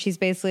 And she's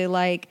basically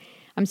like,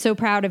 "I'm so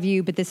proud of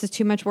you, but this is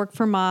too much work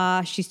for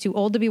Ma. She's too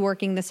old to be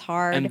working this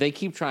hard." And they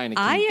keep trying to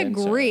I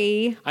convince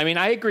agree. her. I mean,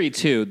 I agree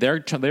too. They're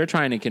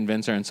trying to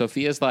convince her, and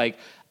Sophia's like,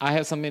 "I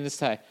have something to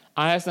say.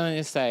 I have something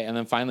to say." And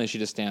then finally she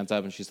just stands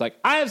up and she's like,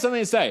 "I have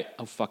something to say."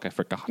 Oh, fuck, I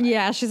forgot.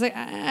 Yeah, she's like,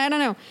 I don't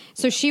know.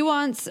 So she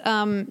wants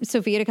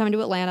Sophia to come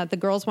to Atlanta. The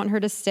girls want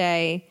her to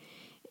stay.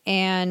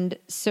 And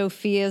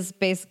Sophia's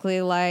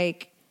basically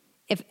like,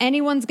 "If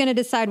anyone's going to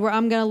decide where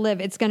I'm going to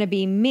live, it's going to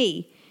be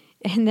me."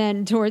 And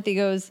then Dorothy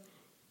goes,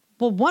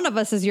 "Well, one of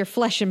us is your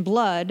flesh and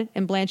blood."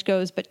 And Blanche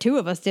goes, "But two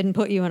of us didn't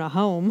put you in a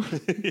home."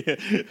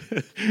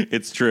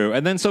 It's true.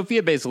 And then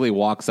Sophia basically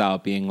walks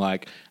out being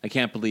like, "I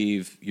can't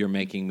believe you're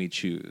making me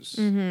choose."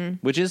 Mm-hmm.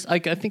 Which is,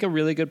 like, I think a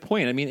really good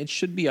point. I mean, it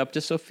should be up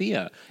to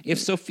Sophia. If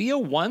Sophia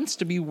wants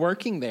to be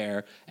working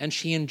there and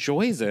she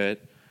enjoys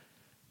it,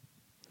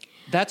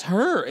 that's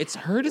her. It's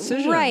her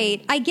decision.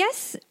 Right. I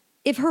guess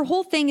if her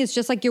whole thing is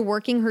just like you're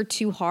working her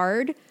too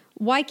hard,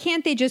 why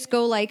can't they just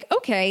go like,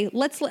 "Okay,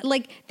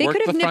 they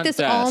could have nipped this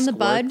all in the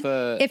bud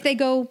if they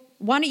go,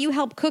 "Why don't you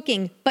help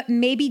cooking? But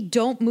maybe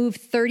don't move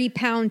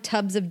 30-pound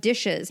tubs of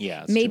dishes.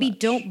 Yeah, maybe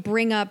don't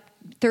bring up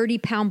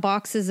 30-pound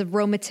boxes of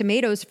Roma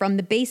tomatoes from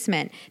the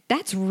basement."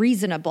 That's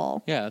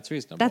reasonable. Yeah, that's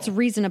reasonable. That's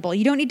reasonable.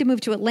 You don't need to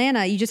move to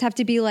Atlanta. You just have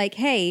to be like,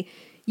 "Hey,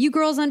 you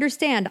girls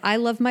understand. I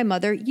love my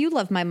mother. You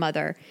love my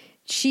mother."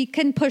 She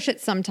can push it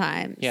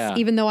sometimes. Yeah.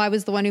 Even though I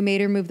was the one who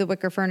made her move the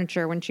wicker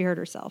furniture when she hurt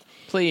herself.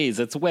 Please,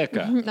 it's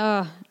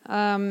Wicca.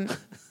 So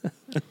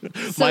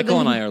Michael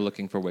and I are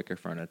looking for wicker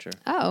furniture.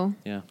 Oh.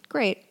 Yeah.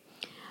 Great.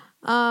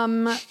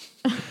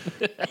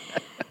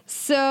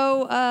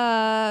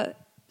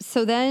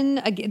 So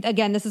then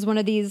again, this is one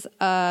of these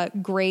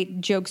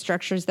great joke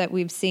structures that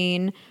we've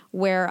seen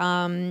where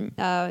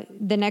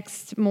the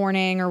next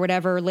morning or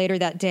whatever, later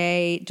that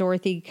day,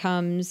 Dorothy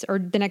comes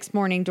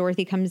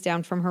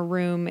down from her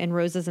room and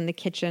Rose is in the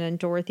kitchen and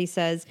Dorothy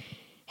says,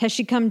 "Has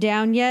she come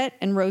down yet?"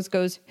 And Rose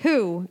goes,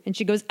 "Who?" And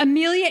she goes,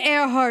 "Amelia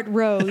Earhart,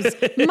 Rose,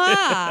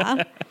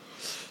 Ma."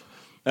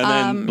 And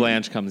then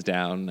Blanche comes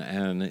down,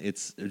 and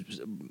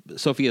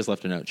Sophia's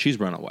left a note. She's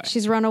run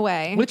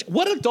away.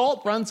 What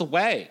adult runs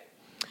away?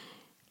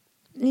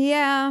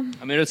 Yeah.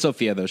 I mean, it's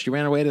Sophia, though. She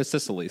ran away to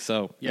Sicily,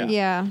 so yeah.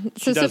 Yeah.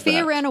 So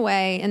Sophia ran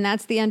away, and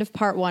that's the end of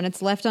part 1.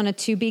 It's left on a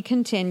to be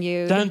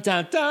continued. Dun,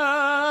 dun,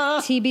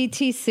 dun!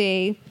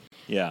 TBTC.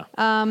 Yeah.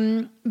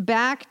 So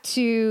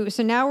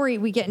now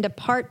we get into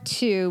part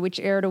 2, which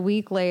aired a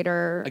week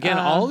later. Again,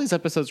 all these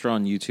episodes are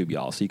on YouTube,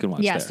 y'all, so you can watch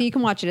Yeah, so you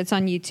can watch it. It's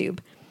on YouTube.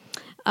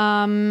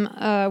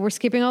 We're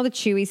skipping all the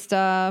Chewy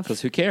stuff.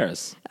 Because who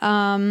cares?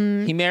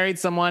 He married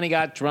someone, he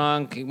got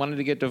drunk, he wanted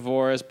to get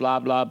divorced, blah,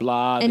 blah,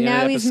 blah. And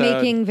now he's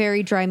making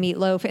very dry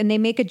meatloaf. And they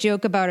make a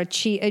joke about a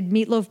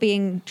meatloaf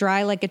being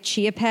dry like a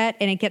Chia Pet,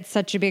 and it gets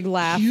such a big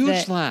laugh.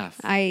 Huge laugh.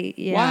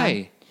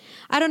 Why?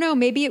 I don't know.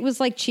 Maybe it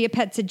was like Chia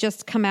Pets had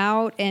just come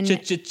out. And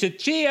Chia.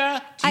 Do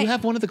you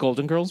have one of the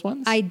Golden Girls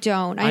ones? I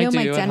don't. I know do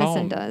Mike at Dennison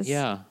home. does.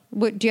 Yeah.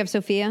 Do you have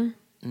Sophia?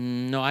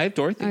 No, I have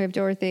Dorothy. I have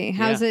Dorothy.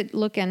 How's it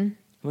looking?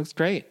 It looks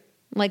great.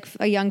 Like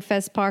a young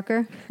Fez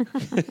Parker.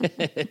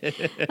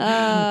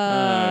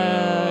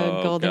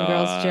 Golden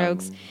Girls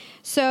jokes.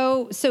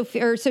 So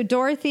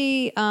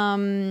Dorothy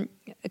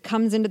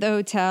comes into the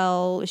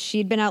hotel.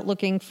 She'd been out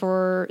looking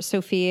for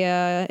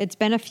Sophia. It's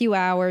been a few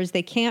hours.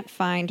 They can't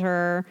find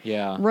her.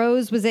 Yeah.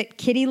 Rose was at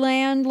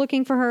Kittyland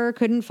looking for her.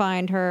 Couldn't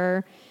find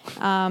her.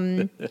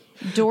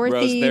 Dorothy.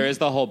 Rose, there is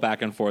the whole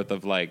back and forth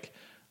of like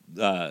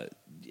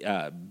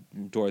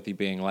Dorothy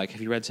being like,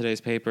 "Have you read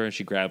today's paper?" And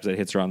she grabs it,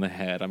 hits her on the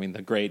head. I mean,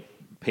 the great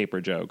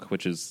paper joke,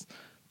 which is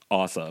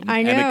awesome.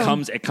 I know.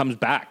 And it comes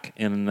back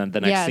in the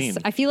next scene.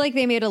 I feel like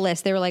they made a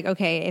list. They were like,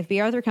 okay, if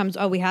B. Arthur comes,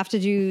 we have to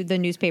do the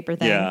newspaper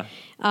thing. Yeah.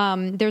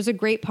 There's a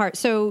great part.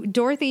 So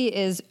Dorothy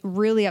is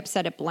really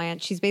upset at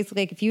Blanche. She's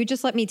basically like, if you would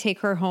just let me take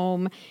her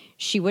home,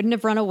 she wouldn't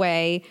have run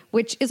away,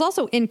 which is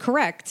also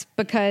incorrect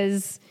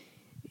because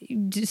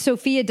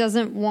Sophia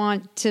doesn't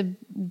want to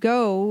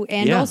go.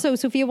 And also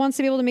Sophia wants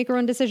to be able to make her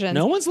own decisions.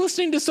 No one's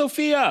listening to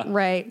Sophia.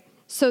 Right.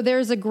 So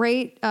there's a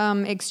great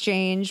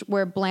exchange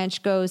where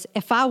Blanche goes,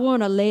 "If I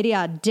weren't a lady,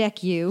 I'd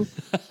deck you."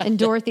 And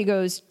Dorothy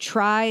goes,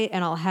 "Try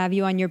and I'll have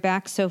you on your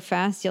back so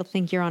fast you'll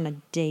think you're on a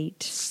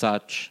date."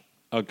 Such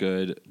a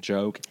good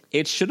joke.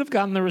 It should have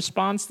gotten the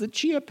response that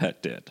Chia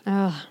Pet did.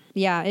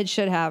 Yeah, it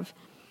should have.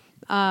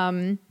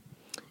 So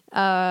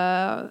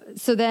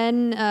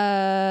then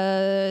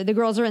the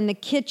girls are in the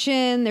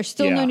kitchen. There's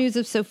still no news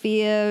of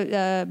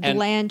Sophia.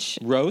 Blanche.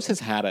 And Rose has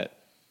had it.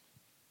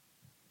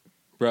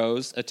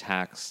 Rose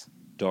attacks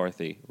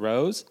Dorothy.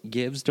 Rose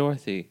gives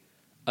Dorothy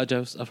a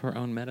dose of her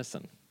own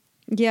medicine.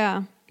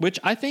 Yeah. Which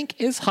I think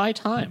is high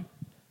time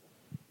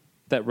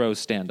that Rose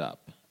stand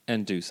up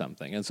and do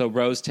something. And so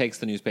Rose takes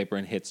the newspaper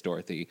and hits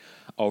Dorothy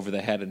over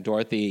the head. And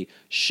Dorothy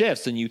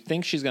shifts, and you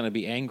think she's going to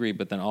be angry,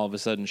 but then all of a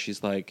sudden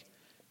she's like,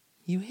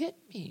 "You hit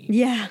me."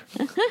 Yeah.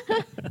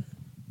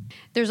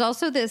 There's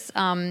also this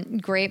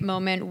great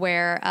moment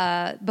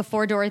where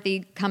before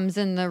Dorothy comes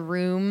in the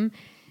room,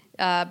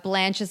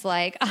 Blanche is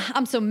like,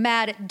 "I'm so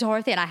mad at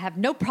Dorothy, and I have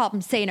no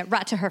problem saying it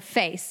right to her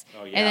face."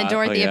 Oh, yeah. And then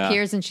Dorothy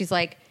appears, and she's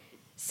like,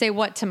 "Say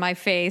what to my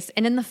face?"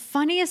 And in the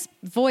funniest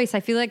voice, I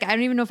feel like, I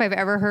don't even know if I've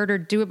ever heard her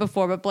do it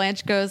before, but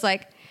Blanche goes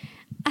like,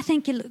 "I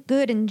think you look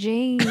good in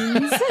jeans."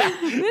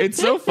 It's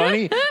so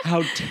funny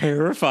how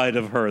terrified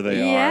of her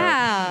they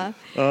are.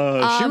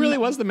 Yeah. She really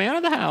was the man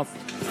of the house.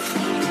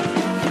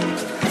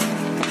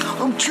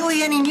 Oh,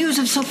 Joey, any news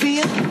of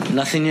Sophia?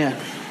 Nothing yet.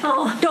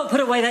 Oh, don't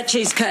put away that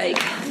cheesecake.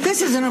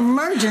 This is an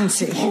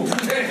emergency.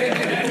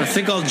 I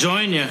think I'll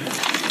join you.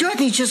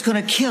 Dorothy's just going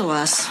to kill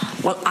us.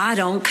 Well, I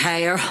don't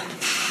care.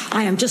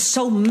 I am just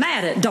so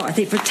mad at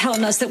Dorothy for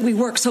telling us that we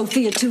work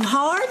Sophia too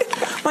hard.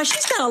 Why,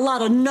 she's got a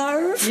lot of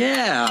nerve.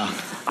 Yeah.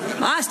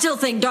 I still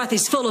think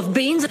Dorothy's full of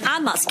beans, and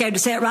I'm not scared to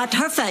say it right to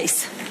her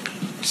face.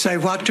 Say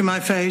what to my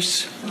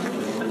face?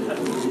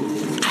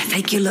 I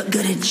think you look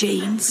good in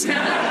jeans.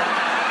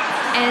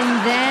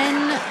 And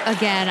then,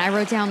 again, I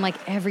wrote down like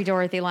every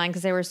Dorothy line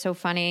because they were so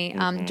funny.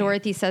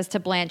 Dorothy says to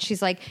Blanche,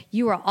 she's like,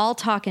 "You are all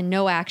talk and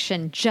no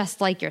action,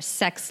 just like your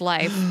sex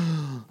life."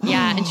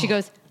 Yeah, and she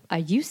goes, "Are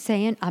you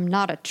saying I'm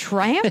not a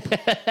tramp?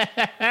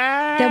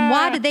 Then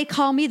why did they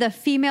call me the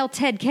female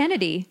Ted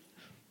Kennedy?"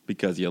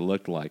 Because you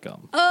looked like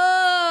him.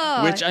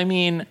 Oh! Which, I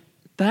mean,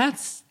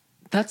 that's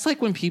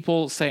like when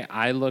people say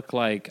I look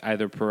like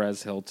either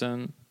Perez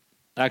Hilton.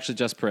 Actually,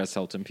 just Perez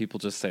Hilton. People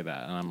just say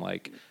that. And I'm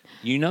like,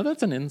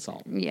 that's an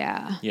insult.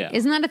 Yeah. Yeah.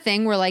 Isn't that a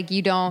thing where like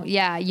you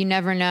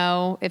never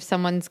know if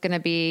someone's going to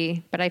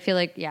be, but I feel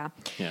like, yeah.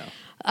 Yeah.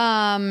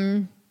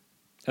 And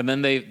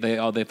then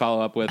they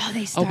follow up with,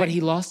 but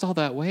he lost all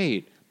that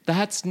weight.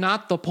 That's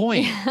not the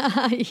point.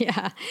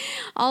 Yeah.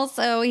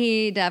 Also,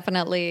 he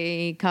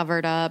definitely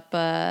covered up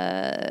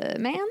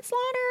manslaughter.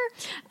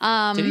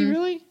 Did he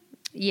really?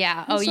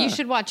 Yeah. You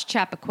should watch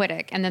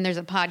Chappaquiddick, and then there's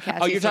a podcast.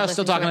 Oh, you're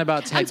still talking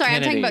about Ted Kennedy. I'm sorry,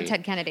 I'm talking about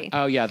Ted Kennedy.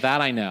 Oh, yeah,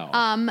 that I know.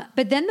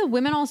 But then the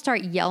women all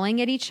start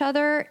yelling at each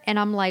other, and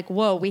I'm like,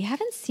 whoa, we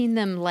haven't seen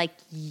them like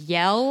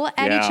yell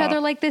at each other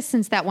like this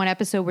since that one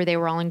episode where they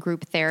were all in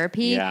group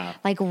therapy. Yeah.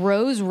 Like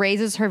Rose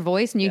raises her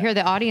voice, and you hear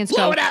the audience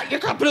blow go, it out, you're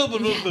boom,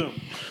 boom, boom,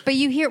 boom. But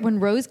you hear when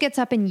Rose gets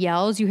up and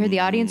yells, you hear the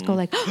audience go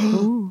like,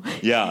 ooh.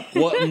 Yeah.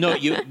 Well, no,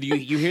 you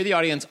hear the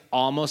audience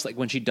almost like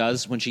when she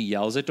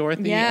yells at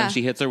Dorothy and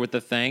she hits her with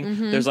the thing.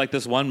 Mm-hmm. There's like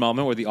this one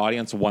moment where the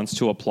audience wants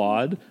to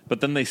applaud,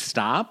 but then they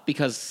stop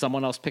because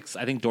someone else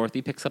I think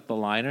Dorothy picks up the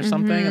line or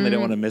something, and they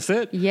don't want to miss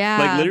it. Yeah.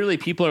 Like literally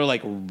people are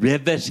like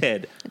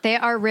riveted. They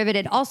are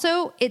riveted.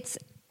 Also, it's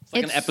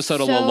like an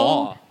episode of La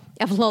Law.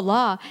 Of La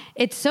Law.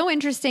 It's so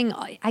interesting.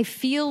 I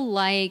feel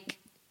like,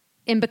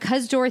 and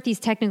because Dorothy's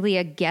technically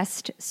a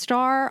guest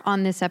star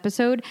on this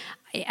episode,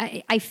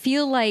 I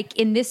feel like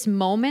in this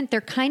moment,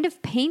 they're kind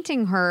of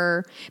painting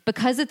her,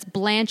 because it's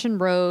Blanche and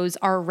Rose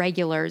are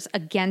regulars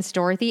against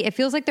Dorothy. It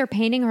feels like they're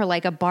painting her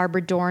like a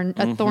Barbara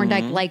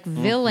Thorndike-like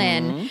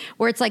villain,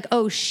 where it's like,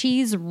 oh,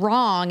 she's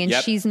wrong and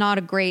she's not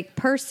a great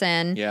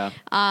person. Yeah.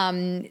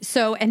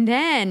 So, and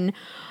then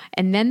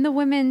the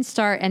women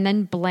start, and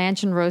then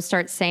Blanche and Rose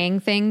start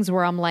saying things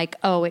where I'm like,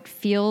 oh, it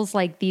feels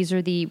like these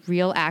are the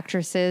real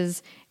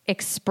actresses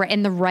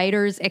and the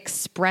writers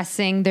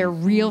expressing their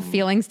real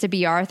feelings to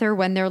B. Arthur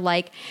when they're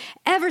like,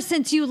 "Ever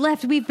since you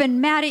left, we've been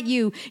mad at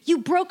you. You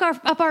broke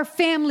up our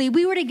family.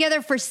 We were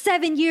together for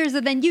 7 years,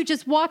 and then you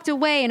just walked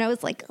away." And I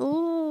was like,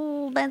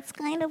 oh, that's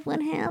kind of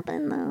what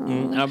happened,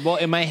 though. Well,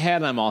 in my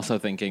head, I'm also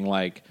thinking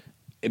like,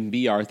 in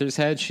B. Arthur's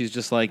head, she's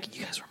just like,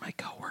 you guys were my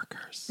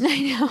coworkers. I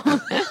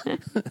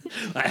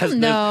know.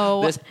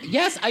 No.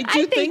 Yes, I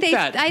do think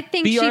that. I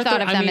think B. she Arthur,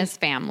 thought of them as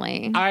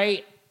family.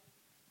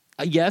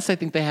 Yes, I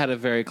think they had a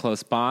very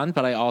close bond,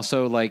 but I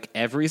also like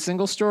every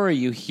single story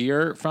you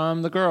hear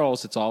from the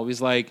girls, it's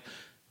always like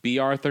B.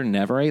 Arthur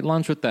never ate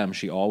lunch with them.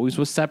 She always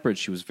was separate.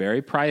 She was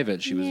very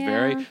private. She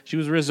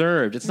was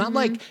reserved. It's not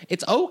like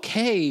it's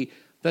okay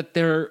that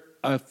they're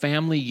a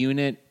family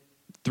unit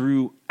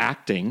through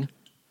acting,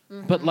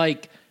 but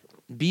like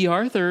B.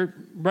 Arthur,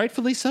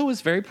 rightfully so,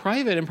 is very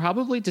private and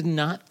probably did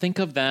not think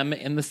of them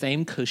in the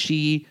same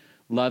cushy,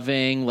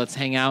 loving, let's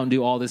hang out and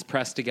do all this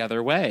press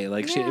together way.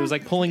 Like it was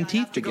like pulling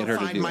teeth to get her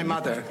to do my it.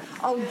 mother.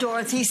 Oh,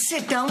 Dorothy,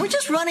 sit down. We're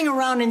just running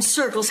around in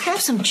circles.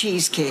 Have some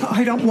cheesecake.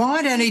 I don't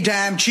want any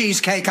damn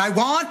cheesecake. I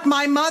want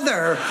my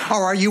mother.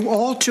 Or are you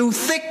all too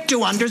thick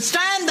to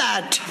understand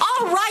that?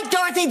 All right,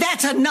 Dorothy,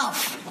 that's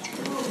enough.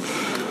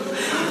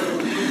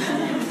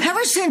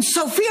 Ever since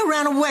Sophia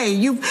ran away,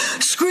 you've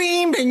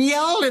screamed and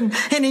yelled and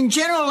in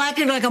general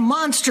acted like a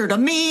monster to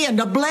me and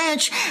to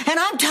Blanche, and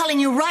I'm telling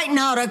you right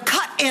now to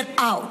cut it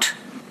out.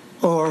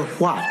 Or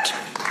what?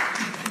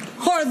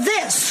 Or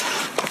this.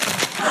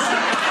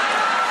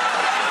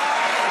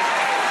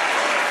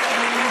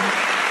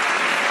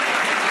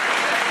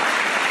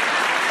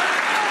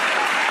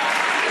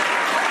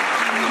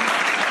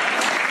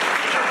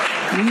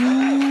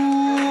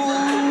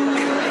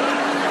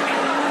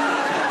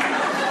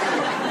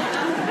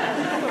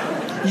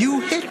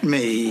 You hit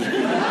me.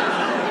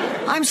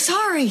 I'm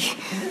sorry,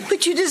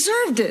 but you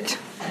deserved it.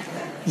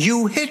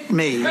 You hit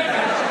me.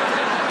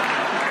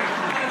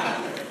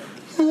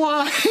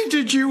 Why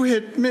did you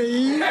hit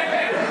me?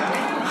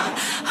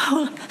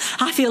 Oh,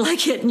 I feel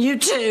like hitting you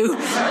too.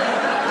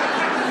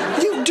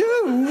 You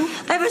do?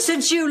 Ever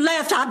since you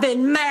left, I've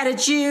been mad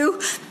at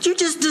you. You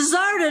just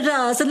deserted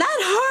us, and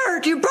that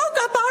hurt. You broke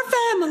up our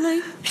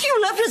family.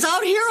 You left us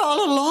out here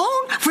all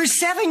alone? For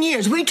 7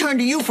 years, we turned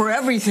to you for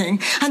everything.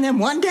 And then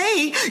one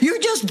day, you're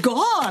just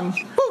gone.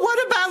 Well,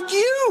 what about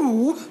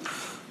you?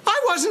 I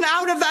wasn't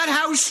out of that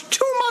house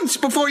 2 months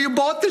before you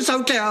bought this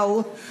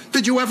hotel.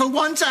 Did you ever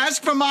once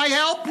ask for my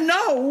help?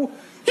 No.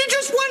 You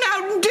just went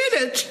out and did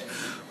it.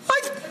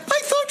 I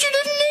thought you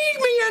didn't need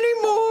me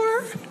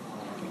anymore.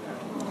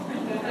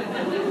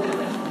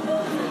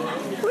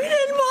 We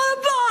didn't want to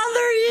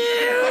bother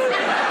you.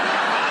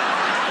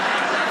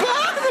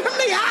 Bother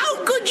me? How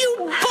could you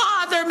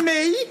bother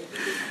me?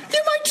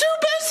 You're my two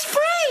best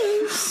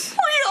friends.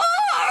 We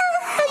are.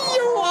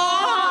 You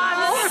are.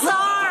 I'm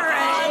sorry.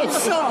 I'm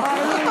sorry.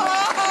 Oh,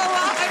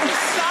 I'm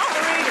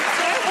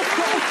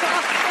sorry.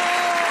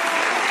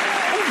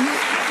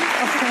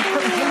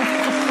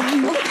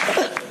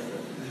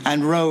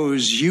 And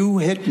Rose, you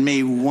hit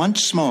me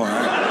once more.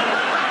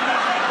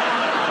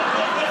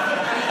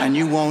 And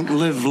you won't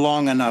live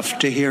long enough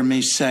to hear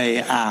me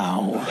say,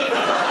 ow.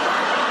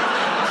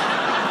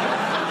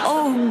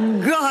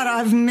 Oh, God,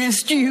 I've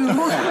missed you.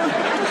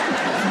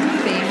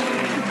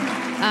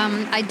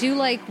 I do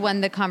like when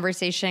the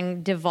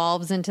conversation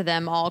devolves into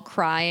them all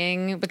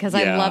crying because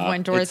I Yeah, love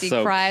when Dorothy it's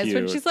so cries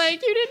when cute. she's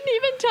like, you didn't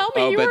even tell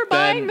me Oh, you but were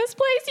buying then- this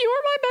place. You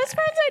were my best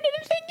friends. I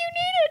didn't think you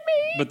needed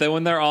me. But then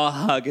when they're all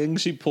hugging,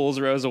 she pulls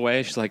Rose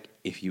away. She's like,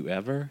 if you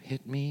ever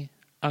hit me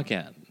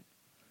again.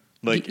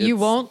 Like You it's-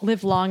 won't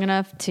live long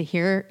enough to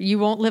hear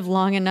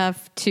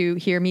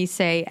me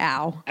say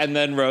ow. And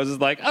then Rose is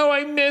like, oh,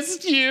 I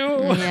missed you.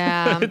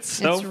 Yeah. It's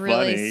so it's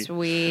really funny.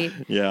 sweet.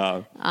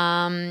 Yeah.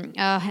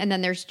 And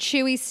then there's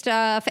Chewie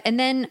stuff. And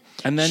then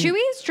Chewie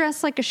is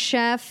dressed like a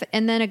chef.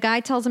 And then a guy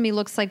tells him he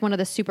looks like one of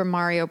the Super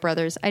Mario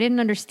brothers. I didn't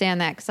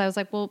understand that because I was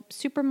like, well,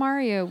 Super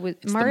Mario was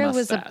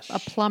a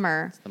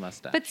plumber. It's the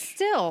mustache. But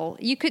still,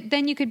 you could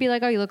be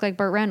like, oh, you look like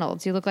Burt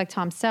Reynolds. You look like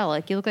Tom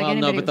Selleck. You look like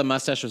anybody. No, but the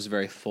mustache was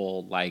very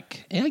full. Like,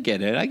 I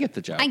get it. I get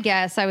the joke. I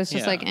guess I was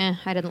just Yeah. like,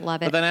 I didn't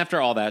love it. But then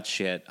after all that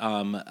shit,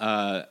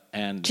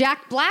 and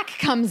Jack Black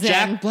comes in.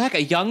 Jack Black,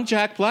 a young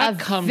Jack Black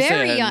comes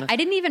very in. young. I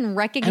didn't even And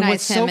recognize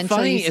what's him so until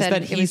funny you is said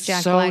that it he's was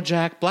Jack so Black.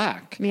 Jack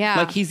Black. Yeah.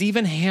 Like he's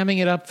even hamming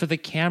it up for the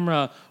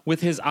camera with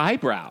his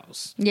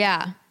eyebrows.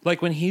 Yeah.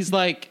 Like when he's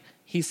like,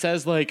 he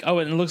says like, oh,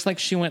 and it looks like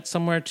she went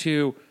somewhere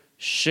to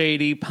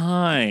Shady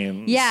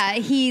Pines. Yeah,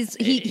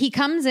 he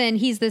comes in.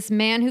 He's this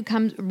man who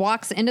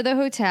walks into the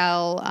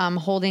hotel,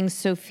 holding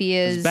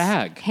Sophia's His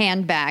bag.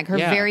 handbag, her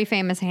Yeah. very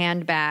famous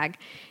handbag.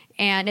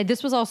 And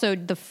this was also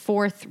the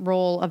fourth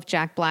role of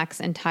Jack Black's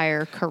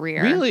entire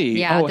career. Really?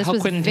 Yeah, Oh, this how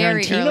was Quentin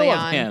very Tarantino early of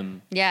on.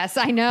 him. Yes,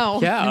 I know.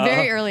 Yeah.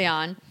 Very early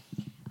on.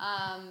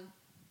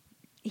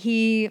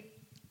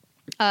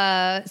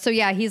 So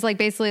yeah, he's like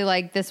basically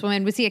like this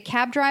woman. Was he a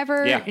cab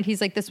driver? Yeah. And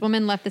he's like, this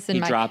woman left this in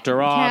He my dropped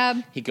her off.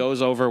 cab. He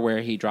goes over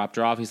where he dropped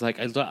her off. He's like,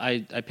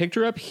 I picked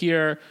her up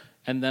here,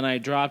 and then I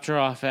dropped her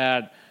off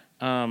at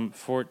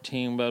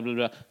 14, blah, blah,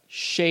 blah,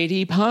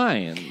 Shady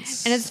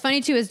Pines. And it's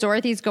funny too, as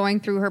Dorothy's going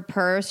through her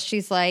purse,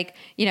 she's like,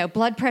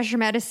 blood pressure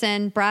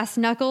medicine, brass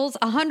knuckles,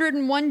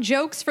 101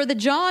 jokes for the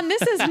John.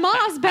 This is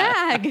Ma's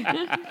bag.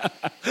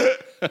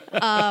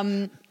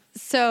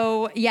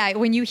 So, yeah,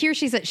 when you hear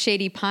she's at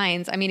Shady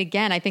Pines, I mean,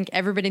 again, I think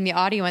everybody in the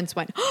audience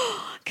went,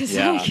 because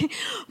like,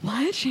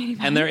 what? Shady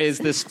Pines? And there is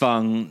this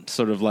fun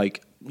sort of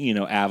like,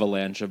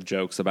 avalanche of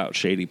jokes about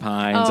Shady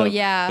Pines. Oh,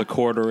 yeah. The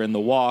quarter and the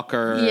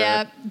walker.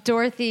 Yeah.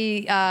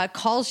 Dorothy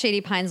calls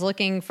Shady Pines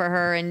looking for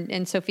her,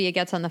 and Sophia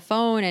gets on the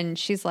phone, and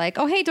she's like,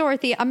 oh, hey,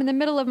 Dorothy, I'm in the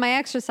middle of my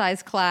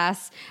exercise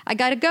class. I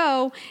got to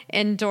go.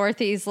 And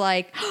Dorothy's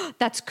like,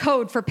 that's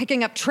code for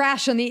picking up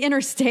trash on the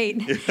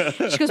interstate.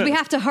 She goes, we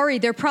have to hurry.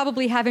 They're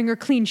probably having her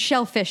clean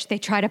shellfish. They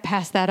try to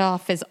pass that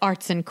off as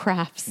arts and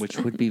crafts. Which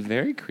would be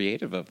very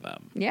creative of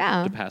them.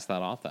 Yeah. To pass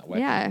that off that way.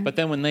 Yeah. But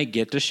then when they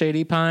get to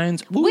Shady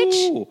Pines,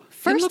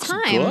 First it looks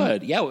time.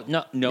 good. Yeah, no, it's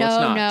not.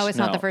 No, it's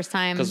not the first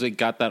time. Because we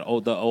got that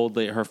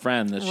her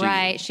friend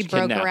that she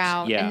broke her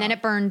out, and then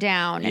it burned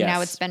down, and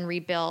now it's been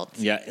rebuilt.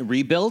 Yeah,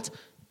 rebuilt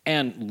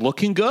and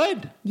looking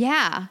good.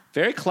 Yeah,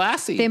 very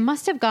classy. They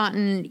must have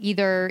gotten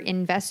either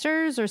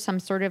investors or some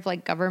sort of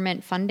like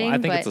government funding. Well,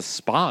 I think it's a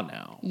spa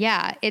now.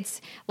 Yeah,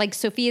 it's like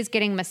Sophia's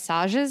getting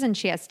massages and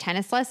she has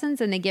tennis lessons,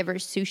 and they give her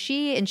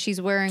sushi, and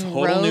she's wearing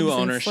robes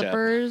and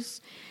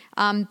slippers.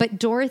 But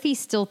Dorothy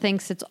still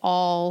thinks it's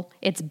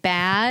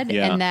bad,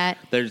 and that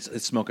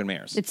it's smoke and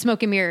mirrors. It's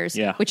smoke and mirrors.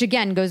 Yeah. Which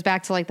again goes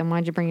back to like, then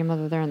why'd you bring your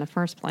mother there in the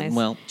first place?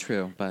 Well,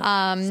 true, but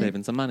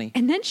saving some money.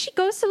 And then she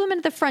goes to them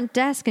at the front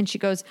desk and she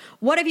goes,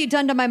 "What have you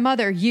done to my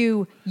mother?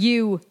 You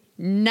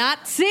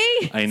Nazi?"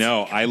 I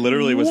know. I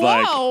literally was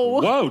like,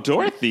 whoa,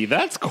 Dorothy,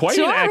 that's quite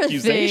an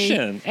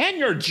accusation. And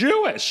you're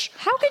Jewish.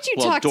 How could you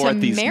talk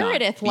Dorothy's to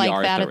Meredith like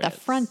that at the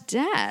front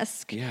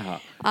desk? Yeah.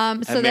 So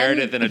and then,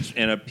 Meredith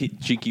in a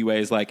cheeky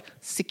way is like,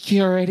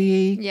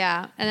 security.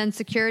 Yeah. And then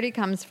security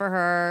comes for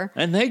her.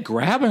 And they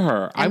grab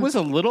her. I was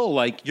a little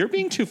like, you're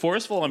being too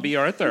forceful on B.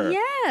 Arthur.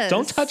 Yes.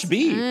 Don't touch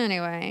B.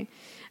 Anyway.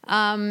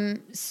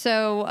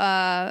 So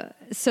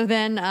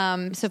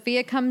then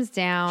Sophia comes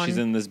down. She's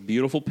in this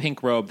beautiful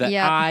pink robe that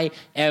I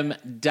am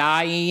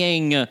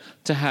dying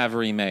to have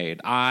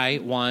remade. I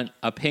want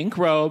a pink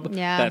robe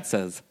that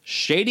says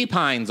Shady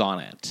Pines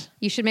on it.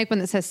 You should make one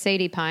that says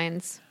Sadie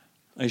Pines.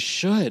 I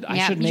should. Yeah, I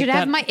should you make should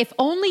that. have if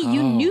only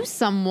you knew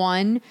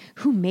someone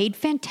who made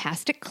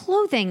fantastic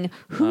clothing.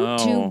 Who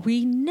do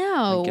we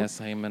know? I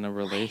guess I'm in a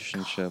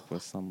relationship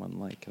with someone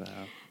like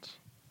that.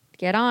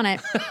 Get on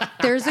it.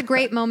 There's a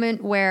great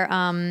moment where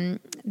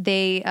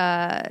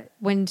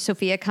when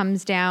Sophia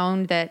comes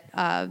down, that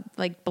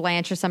like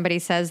Blanche or somebody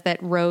says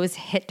that Rose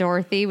hit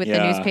Dorothy with the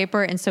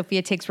newspaper, and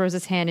Sophia takes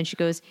Rose's hand and she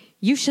goes,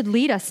 "You should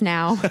lead us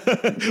now."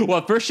 Well,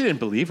 at first she didn't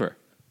believe her.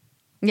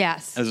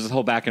 Yes. There's this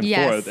whole back and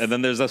forth. And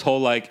then there's this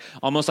whole like,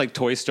 almost like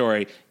Toy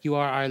Story, you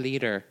are our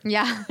leader.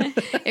 Yeah.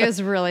 It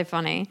was really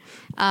funny.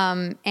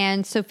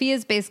 And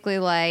Sophia's basically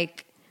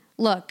like,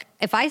 look,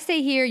 if I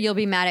stay here, you'll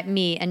be mad at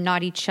me and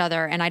not each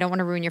other, and I don't want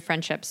to ruin your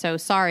friendship. So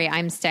sorry,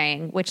 I'm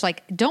staying, which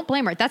like, don't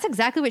blame her. That's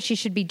exactly what she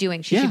should be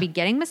doing. She should be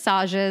getting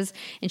massages,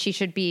 and she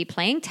should be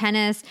playing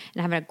tennis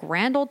and having a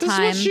grand old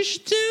time. This is what she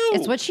should do.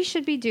 It's what she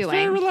should be doing. It's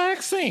very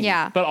relaxing.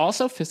 Yeah. But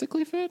also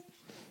physically fit.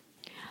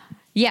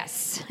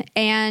 Yes.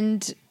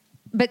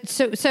 But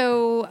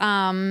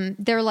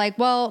they're like,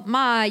 well,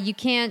 Ma, you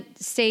can't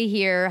stay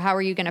here. How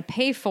are you going to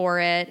pay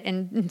for it?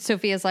 And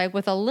Sophia's like,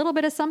 with a little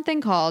bit of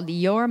something called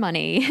your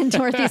money. And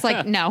Dorothy's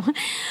like, no.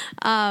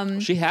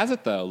 She has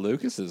it though.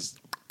 Lucas is.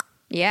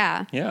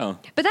 Yeah. Yeah.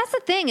 But that's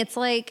the thing. It's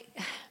like,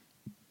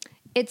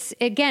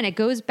 it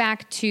goes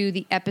back to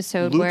the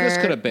episode where Lucas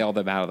could have bailed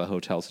them out of the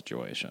hotel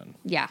situation.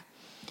 Yeah.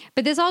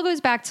 But this all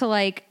goes back to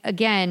like,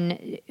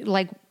 again,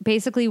 like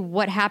basically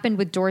what happened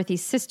with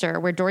Dorothy's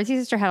sister, where Dorothy's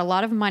sister had a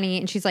lot of money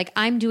and she's like,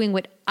 I'm doing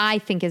what I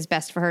think is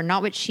best for her,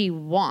 not what she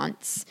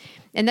wants.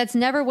 And that's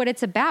never what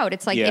it's about.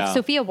 It's like, if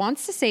Sophia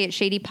wants to stay at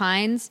Shady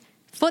Pines,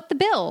 foot the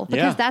bill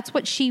because that's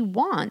what she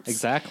wants.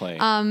 Exactly.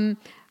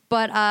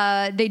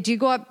 But they do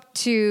go up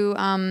to,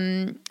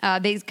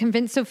 they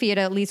convince Sophia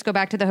to at least go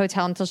back to the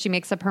hotel until she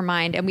makes up her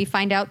mind. And we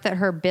find out that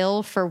her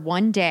bill for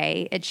one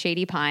day at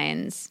Shady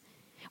Pines,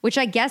 which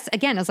I guess,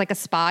 again, is like a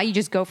spa. You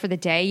just go for the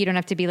day. You don't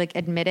have to be like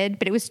admitted,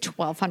 but it was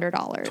 $1,200.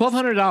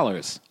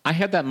 $1,200. I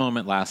had that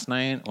moment last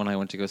night when I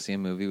went to go see a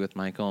movie with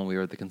Michael and we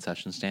were at the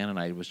concession stand and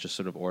I was just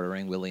sort of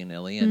ordering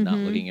willy-nilly and not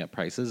looking at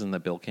prices, and the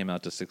bill came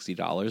out to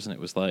 $60 and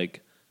it was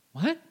like,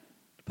 what?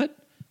 But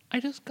I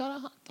just got a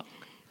hot dog.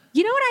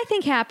 You know what I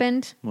think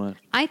happened? What?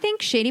 I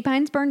think Shady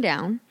Pines burned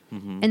down,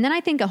 and then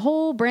I think a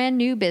whole brand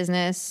new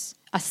business,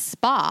 a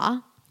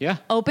spa,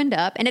 opened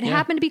up, and it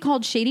happened to be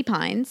called Shady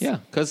Pines. Yeah,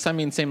 because, I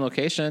mean, same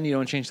location. You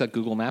don't change that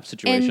Google Maps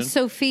situation. And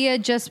Sophia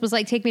just was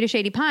like, take me to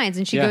Shady Pines,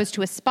 and she goes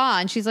to a spa,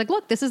 and she's like,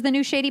 look, this is the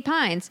new Shady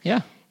Pines.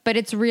 Yeah. But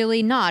it's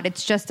really not.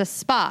 It's just a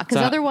spa.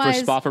 Because otherwise...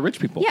 for a spa for rich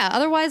people. Yeah,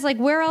 otherwise, like,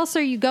 where else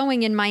are you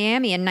going in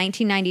Miami in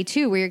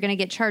 1992 where you're going to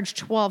get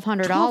charged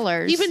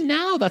 $1,200? Even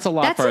now, that's a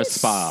lot for a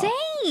spa. That's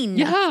insane.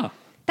 Yeah.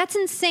 That's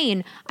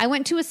insane. I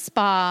went to a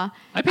spa.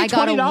 I paid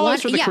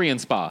 $20 for the Korean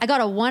spa. I got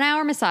a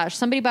 1-hour massage.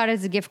 Somebody bought it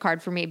as a gift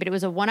card for me, but it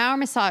was a 1-hour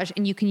massage,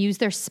 and you can use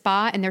their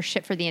spa and their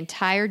shit for the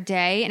entire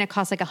day, and it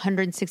costs like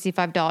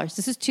 $165.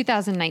 This is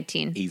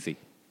 2019. Easy.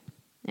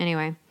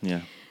 Anyway.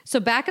 Yeah. So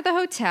back at the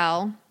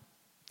hotel,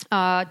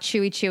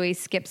 Chewy,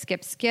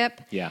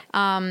 skip. Yeah.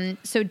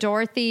 So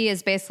Dorothy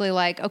is basically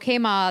like, okay,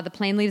 Ma, the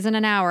plane leaves in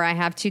an hour. I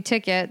have 2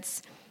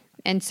 tickets.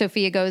 And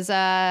Sophia goes,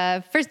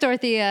 first,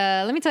 Dorothy,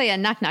 let me tell you a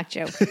knock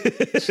joke.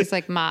 She's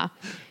like, Ma.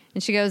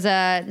 And she goes,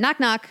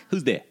 knock.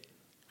 Who's there?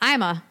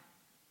 I'm a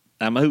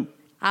who?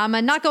 I'm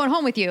not going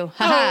home with you.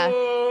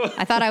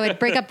 I thought I would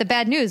break up the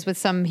bad news with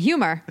some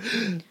humor.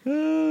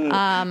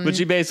 But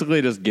she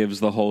basically just gives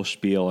the whole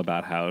spiel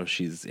about how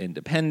she's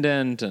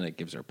independent and it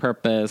gives her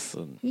purpose.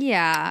 And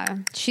yeah.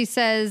 She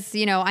says,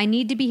 I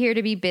need to be here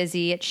to be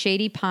busy. At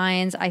Shady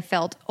Pines, I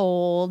felt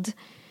old.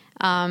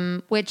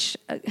 Which...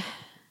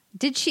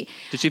 Did she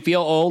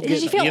feel old?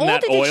 Did she feel old?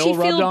 That or did oil she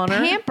rubbed feel on her?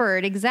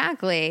 Pampered?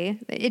 Exactly.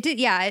 It did.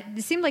 Yeah.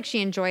 It seemed like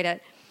she enjoyed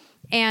it.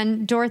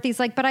 And Dorothy's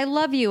like, but I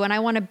love you and I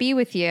want to be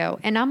with you.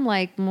 And I'm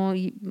like, well,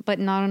 but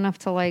not enough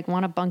to like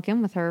want to bunk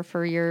in with her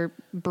for your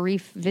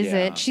brief visit.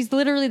 Yeah. She's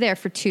literally there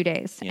for 2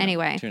 days. Yeah,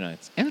 anyway. 2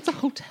 nights. And it's a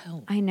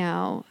hotel. I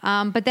know.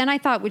 But then I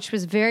thought, which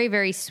was very,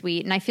 very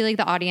sweet. And I feel like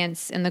the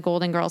audience and the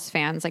Golden Girls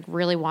fans like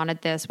really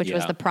wanted this, which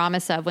was the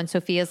promise of when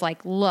Sophia's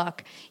like,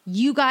 look,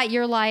 you got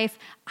your life.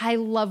 I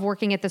love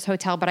working at this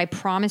hotel, but I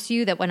promise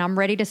you that when I'm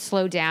ready to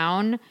slow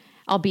down,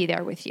 I'll be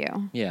there with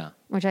you. Yeah.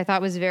 Which I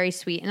thought was very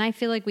sweet. And I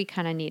feel like we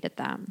kind of needed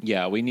that.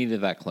 Yeah, we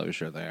needed that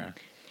closure there.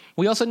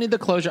 We also need the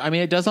closure. I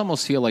mean, it does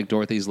almost feel like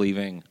Dorothy's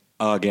leaving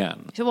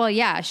again. Well,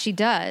 yeah, she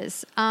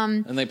does.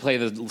 And they play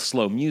the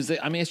slow music.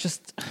 I mean, it's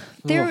just...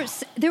 There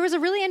was a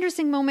really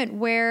interesting moment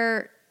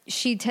where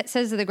she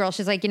says to the girl,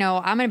 she's like, I'm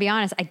going to be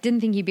honest, I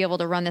didn't think you'd be able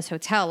to run this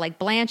hotel. Like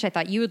Blanche, I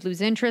thought you would lose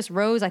interest.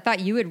 Rose, I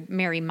thought you would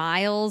marry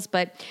Miles.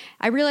 But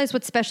I realized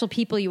what special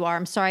people you are.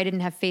 I'm sorry I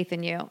didn't have faith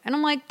in you. And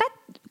I'm like, that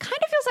kind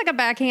of feels like a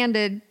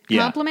backhanded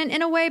compliment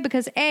in a way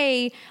because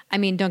I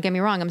mean, don't get me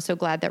wrong. I'm so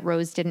glad that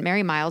Rose didn't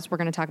marry Miles. We're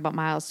going to talk about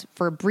Miles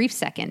for a brief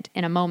second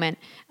in a moment.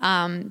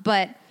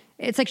 But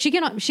it's like she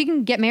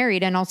can get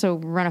married and also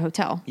run a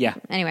hotel. Yeah.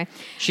 Anyway.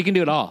 She can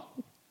do it all.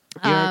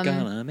 You're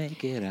gonna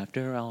make it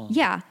after all.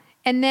 Yeah.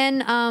 And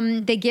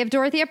then they give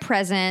Dorothy a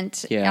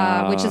present,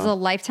 which is a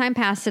lifetime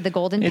pass to the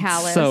Golden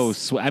Palace. So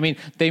sweet. I mean,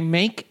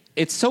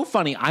 it's so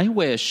funny. I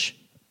wish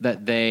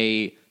that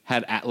they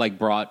had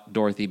brought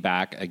Dorothy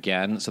back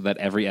again, so that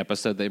every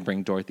episode they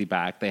bring Dorothy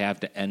back, they have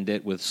to end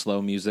it with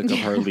slow music of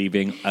her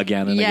leaving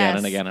again and again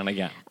and again and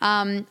again.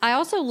 I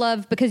also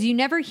love because they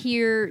never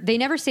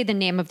say the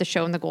name of the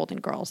show in the Golden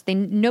Girls.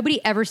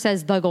 Nobody ever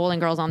says the Golden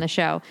Girls on the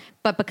show,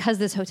 but because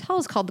this hotel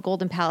is called the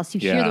Golden Palace,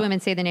 you hear the women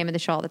say the name of the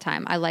show all the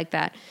time. I like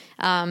that.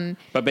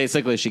 But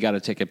basically, she got a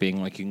ticket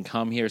being like, you can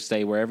come here,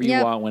 stay wherever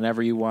you want,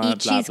 whenever you want,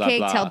 eat blah, cheesecake,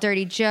 blah, blah. tell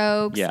dirty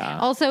jokes. Yeah.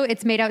 Also,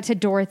 it's made out to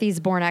Dorothy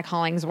Zbornak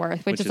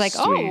Hollingsworth, which is like,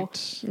 sweet.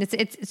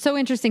 It's so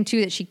interesting too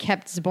that she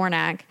kept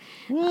Zbornak.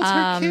 Well, it's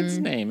her kid's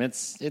name.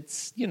 It's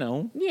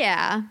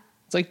Yeah.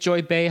 It's like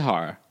Joy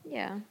Behar.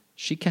 Yeah.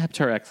 She kept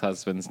her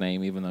ex-husband's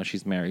name even though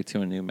she's married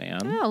to a new man.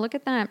 Oh, look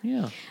at that.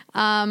 Yeah.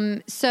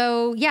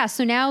 So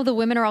now the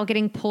women are all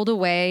getting pulled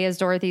away as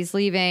Dorothy's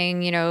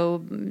leaving.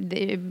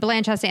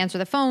 Blanche has to answer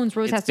the phones.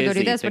 Rose has to go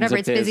do this, whatever.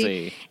 It's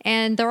busy.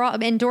 And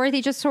and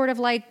Dorothy just sort of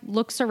like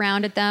looks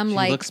around at them, She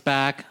looks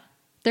back.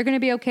 They're going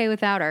to be okay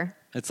without her.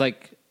 It's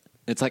like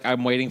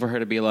I'm waiting for her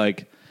to be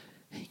like,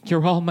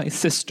 you're all my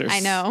sisters.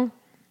 I know.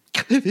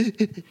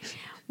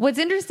 What's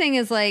interesting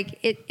is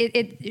like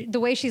the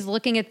way she's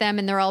looking at them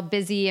and they're all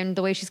busy and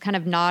the way she's kind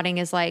of nodding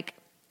is like,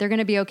 they're going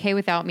to be okay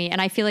without me.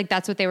 And I feel like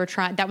that's what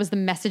that was the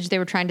message they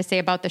were trying to say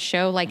about the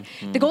show. Like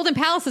the Golden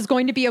Palace is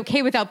going to be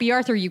okay without B.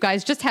 Arthur. You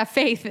guys just have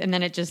faith. And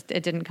then it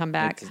didn't come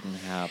back. It didn't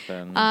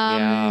happen.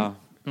 Yeah.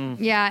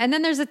 Yeah, and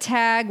then there's a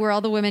tag where all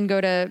the women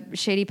go to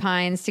Shady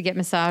Pines to get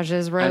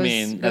massages.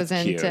 Rose goes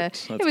into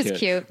it was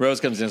cute. Rose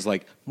comes in and is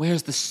like,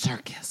 "Where's the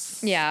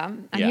circus?" Yeah,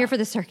 I'm here for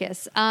the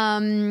circus.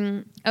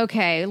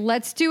 Okay,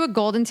 let's do a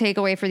golden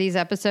takeaway for these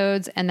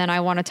episodes, and then I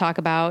want to talk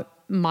about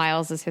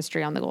Miles'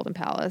 history on the Golden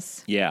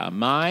Palace. Yeah,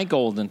 my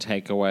golden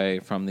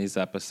takeaway from these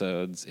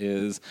episodes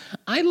is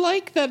I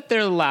like that they're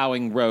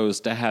allowing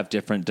Rose to have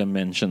different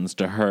dimensions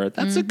to her.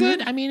 That's a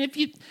good. I mean, if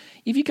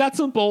you got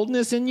some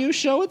boldness in you,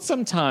 show it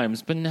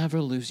sometimes, but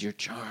never lose your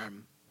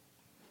charm.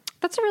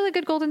 That's a really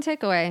good golden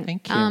takeaway.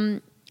 Thank you.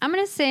 I'm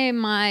going to say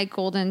my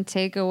golden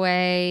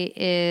takeaway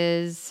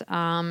is,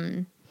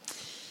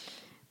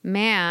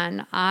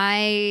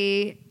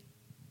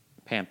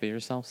 pamper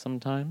yourself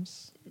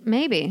sometimes.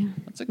 Maybe.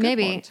 That's a good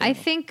one, too. I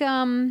think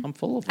I'm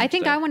full of them I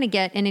think today. I want to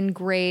get an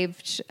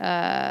engraved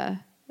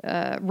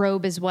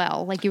robe as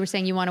well. Like you were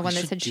saying, you want one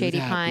that said Shady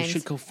Pines. We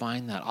should go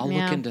find that. I'll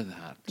look into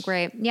that.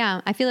 Great. Yeah.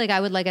 I feel like I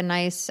would like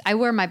I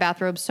wear my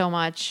bathrobe so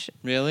much.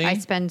 Really? I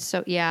spend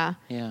yeah.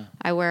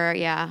 I wear,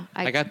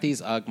 I got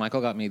these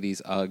Michael got me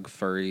these UGG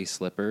furry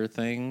slipper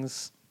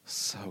things.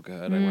 So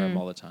good. I wear them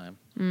all the time.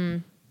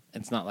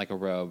 It's not like a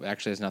robe.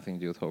 Actually, it has nothing to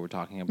do with what we're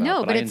talking about.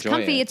 No, but I it's enjoy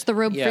comfy. it. It's the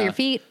robe for your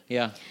feet.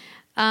 Yeah.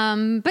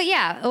 But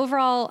yeah,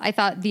 overall, I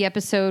thought the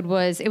episode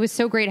it was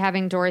so great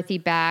having Dorothy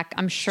back.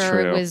 I'm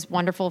sure it was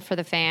wonderful for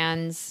the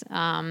fans.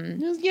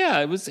 Yeah,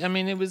 it was. I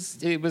mean, it was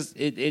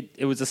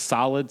a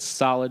solid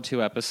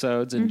 2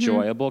 episodes,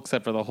 enjoyable,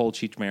 except for the whole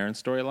Cheech Marin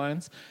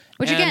storylines.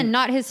 Which, again,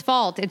 not his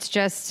fault. It's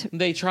just...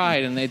 They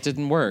tried, and it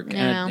didn't work.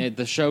 And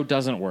the show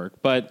doesn't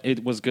work. But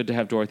it was good to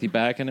have Dorothy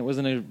back, and it was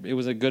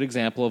a good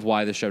example of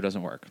why the show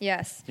doesn't work.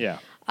 Yes. Yeah.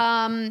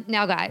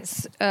 Now,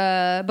 guys,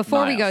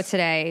 before we go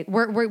today,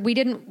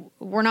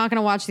 we're not going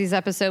to watch these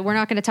episodes. We're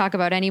not going to talk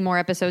about any more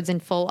episodes in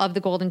full of the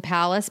Golden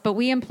Palace, but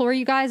we implore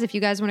you guys, if you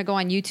guys want to go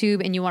on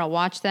YouTube and you want to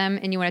watch them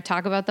and you want to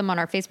talk about them on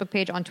our Facebook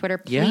page, on Twitter,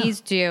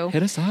 please do.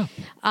 Hit us up.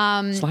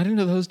 Slide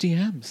into those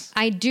DMs.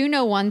 I do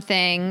know one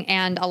thing,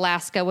 and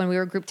Alaska, when we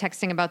were group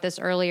texting about this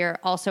earlier,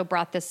 also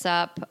brought this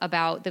up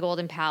about the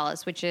Golden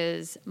Palace, which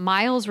is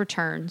Miles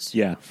returns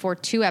for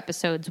 2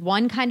 episodes,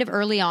 one kind of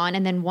early on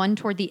and then one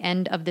toward the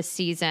end of the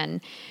season.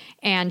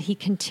 And he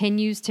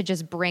continues to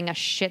just bring a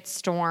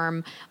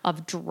shitstorm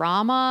of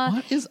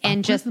drama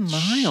and just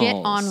shit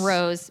on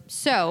Rose.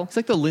 So it's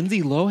like the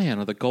Lindsay Lohan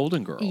of the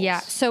Golden Girls.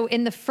 Yeah. So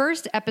in the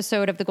first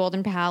episode of the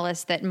Golden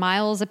Palace that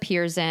Miles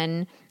appears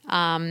in,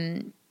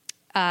 him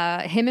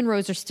and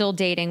Rose are still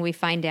dating, we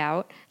find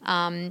out.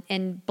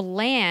 And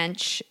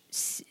Blanche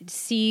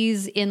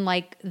sees in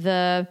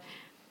the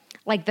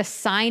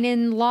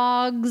sign-in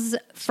logs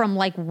from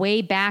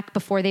way back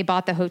before they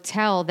bought the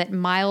hotel that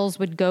Miles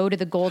would go to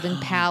the Golden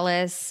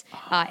Palace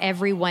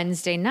every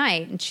Wednesday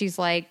night. And she's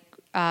like,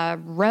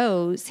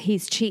 Rose,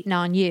 he's cheating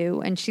on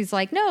you. And she's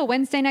like, no,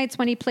 Wednesday night's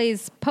when he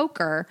plays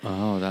poker.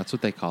 Oh, that's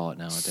what they call it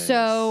nowadays.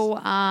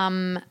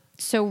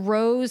 So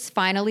Rose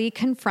finally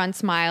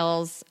confronts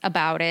Miles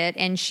about it.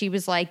 And she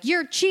was like,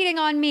 you're cheating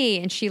on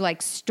me. And she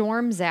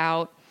storms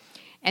out.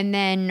 And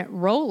then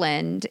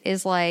Roland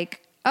is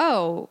like,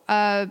 oh,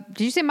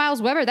 did you say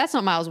Miles Weber? That's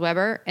not Miles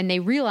Weber. And they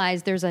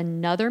realize there's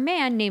another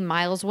man named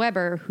Miles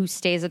Weber who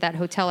stays at that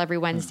hotel every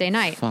Wednesday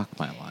night. Fuck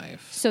my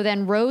life. So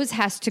then Rose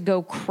has to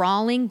go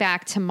crawling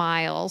back to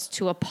Miles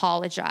to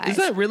apologize. Is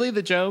that really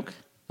the joke?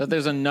 That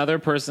there's another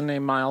person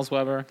named Miles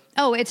Weber?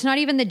 Oh, it's not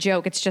even the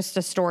joke. It's just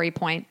a story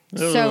point.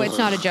 So it's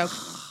not a joke.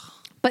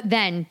 But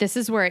then this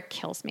is where it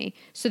kills me.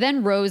 So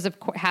then Rose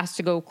has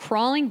to go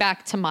crawling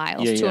back to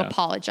Miles to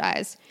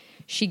apologize.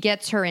 She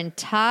gets her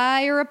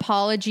entire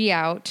apology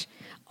out,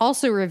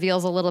 also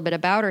reveals a little bit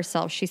about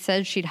herself. She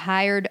says she'd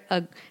hired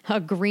a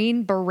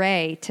Green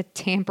Beret to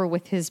tamper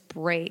with his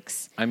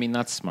brakes. I mean,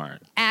 that's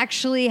smart.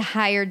 Actually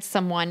hired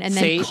someone and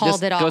then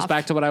called it off. Goes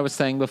back to what I was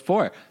saying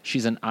before.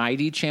 She's an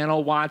ID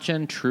channel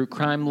watching, true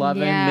crime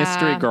loving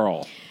mystery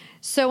girl.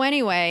 So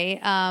anyway,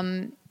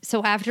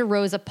 so after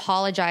Rose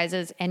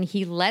apologizes and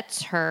he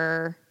lets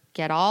her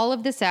get all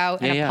of this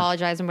out and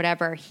apologize and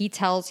whatever, he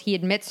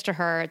admits to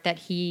her that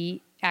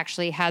he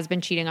actually has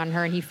been cheating on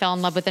her and he fell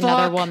in love with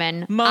another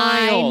woman.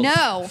 Miles. I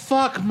know.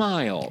 Fuck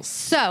Miles.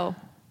 So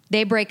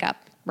they break up,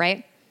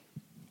 right?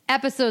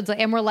 Episodes,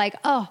 and we're like,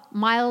 oh,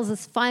 Miles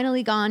is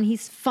finally gone.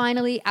 He's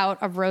finally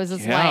out of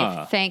Rose's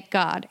life. Thank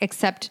God.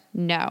 Except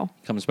no.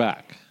 Comes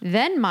back.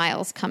 Then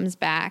Miles comes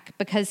back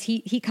because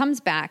he comes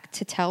back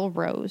to tell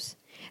Rose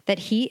that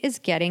he is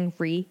getting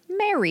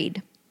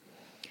remarried.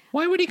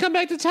 Why would he come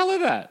back to tell her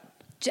that?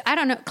 I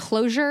don't know,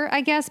 closure, I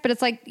guess, but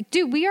it's like,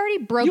 dude, we already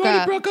broke up. You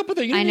already broke up with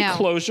her. You didn't need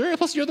closure.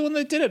 Plus, you're the one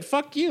that did it.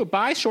 Fuck you.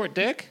 Bye, short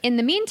dick. In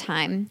the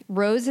meantime,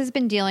 Rose has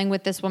been dealing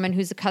with this woman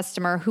who's a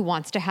customer who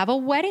wants to have a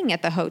wedding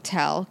at the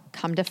hotel.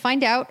 Come to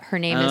find out, her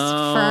name is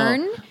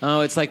Fern. Oh,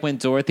 it's like when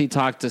Dorothy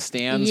talked to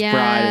Stan's bride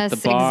at the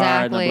bar.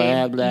 Exactly.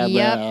 And blah, blah,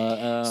 yep.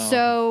 blah.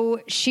 So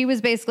she was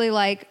basically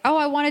like, oh,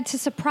 I wanted to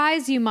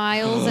surprise you,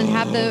 Miles, and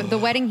have the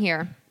wedding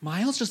here.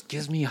 Miles just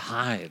gives me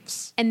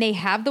hives. And they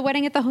have the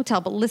wedding at the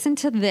hotel, but listen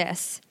to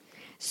this.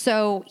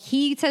 So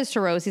he says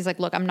to Rose, he's like,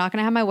 look, I'm not going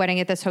to have my wedding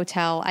at this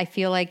hotel. I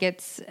feel like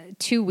it's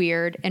too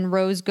weird. And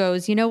Rose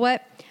goes, you know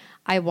what?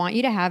 I want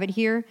you to have it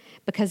here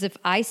because if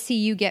I see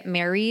you get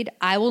married,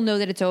 I will know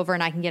that it's over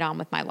and I can get on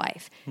with my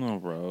life. Oh,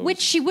 Rose.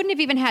 Which she wouldn't have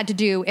even had to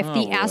do if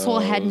the asshole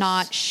had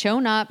not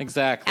shown up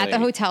at the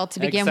hotel to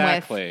begin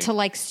with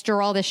to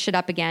stir all this shit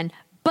up again.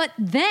 But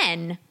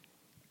then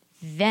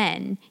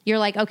you're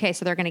like, okay,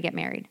 so they're going to get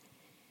married.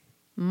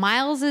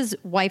 Miles's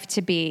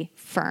wife-to-be,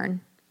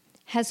 Fern,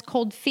 has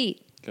cold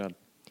feet. God.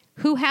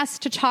 Who has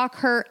to talk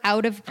her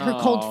out of her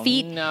cold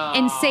feet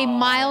and say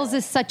Miles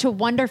is such a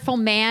wonderful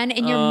man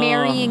and you're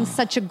marrying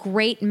such a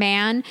great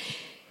man?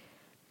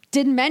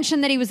 Didn't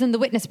mention that he was in the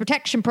witness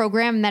protection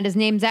program and that his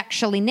name's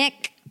actually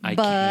Nick. I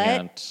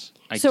can't.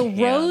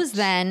 Rose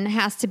then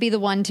has to be the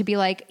one to be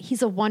like,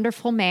 he's a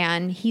wonderful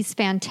man. He's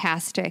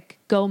fantastic.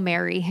 Go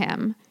marry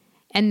him.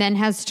 And then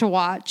has to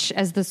watch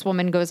as this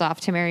woman goes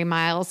off to marry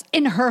Miles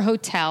in her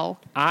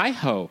hotel. I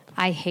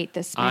hate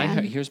this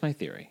man. Here's my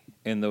theory.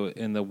 In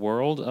the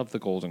world of the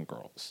Golden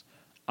Girls,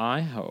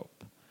 I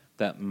hope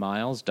that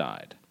Miles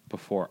died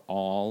before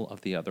all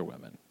of the other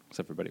women,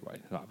 except for Betty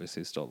White, who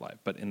obviously is still alive,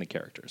 but in the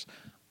characters.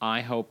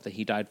 I hope that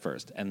he died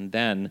first, and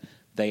then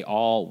they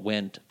all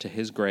went to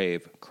his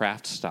grave,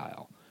 Kraft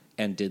style,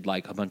 and did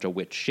a bunch of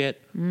witch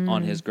shit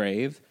on his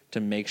grave to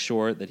make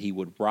sure that he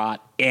would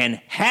rot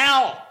in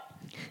hell.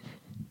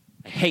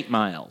 I hate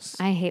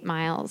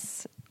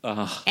Miles.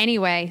 Ugh.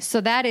 Anyway,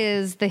 so that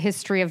is the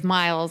history of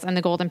Miles and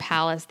the Golden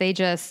Palace. They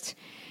just...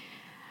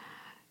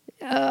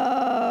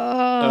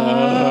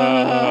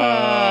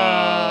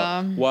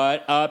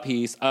 What a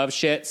piece of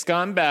shit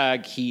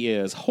scumbag he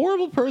is.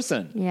 Horrible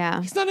person. Yeah.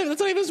 That's not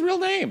even his real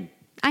name.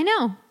 I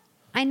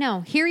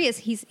know. Here he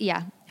is.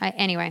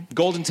 Anyway.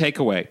 Golden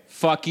takeaway.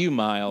 Fuck you,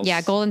 Miles.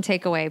 Yeah, golden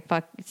takeaway.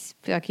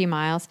 Fuck you,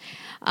 Miles.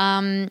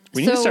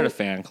 We need to start a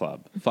fan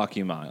club. Fuck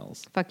you,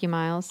 Miles. Fuck you,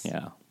 Miles.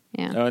 Yeah.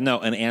 Yeah. No,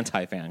 an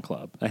anti-fan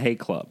club. A hate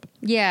club.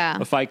 Yeah.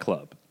 A fight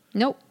club.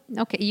 Nope.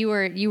 Okay, you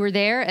were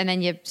there, and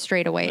then you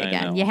strayed away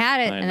again. You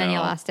had it, and then you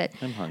lost it.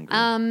 I'm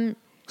hungry.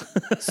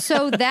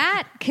 So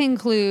that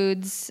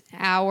concludes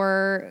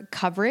our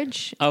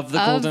coverage of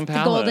the Golden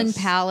Palace. Golden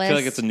Palace. I feel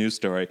like it's a news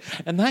story.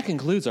 And that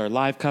concludes our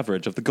live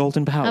coverage of the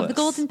Golden Palace. Of the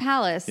Golden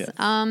Palace. Yes.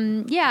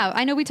 Yeah,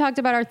 I know we talked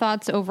about our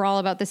thoughts overall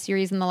about the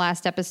series in the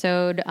last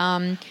episode.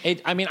 I'm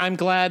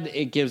glad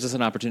it gives us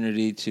an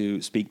opportunity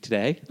to speak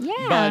today. Yeah.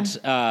 But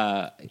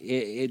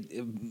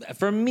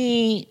for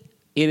me,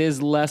 it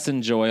is less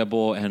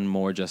enjoyable and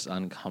more just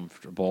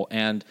uncomfortable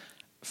and,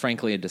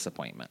 frankly, a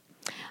disappointment.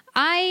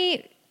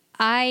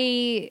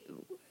 The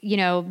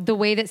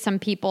way that some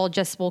people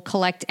just will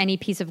collect any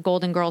piece of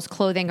Golden Girls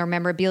clothing or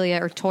memorabilia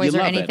or toys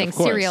or anything,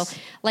 cereal.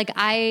 Like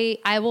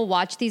I will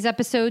watch these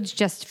episodes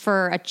just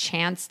for a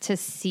chance to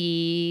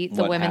see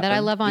the women that I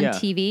love on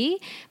TV.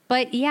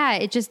 But yeah,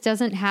 it just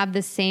doesn't have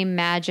the same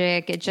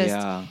magic. It just,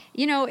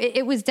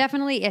 it was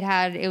definitely,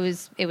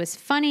 it was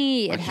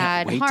funny. It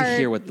had wait heart. To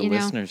hear what the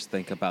listeners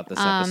think about this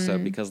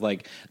episode, because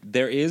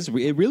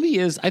it really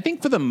is. I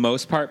think for the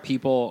most part,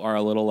 people are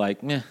a little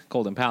like, meh,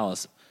 Golden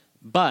Palace.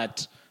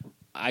 But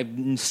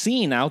I've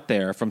seen out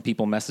there from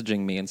people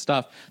messaging me and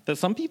stuff that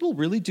some people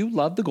really do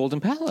love the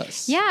Golden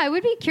Palace. Yeah, I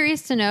would be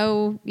curious to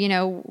know,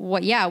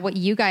 what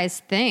you guys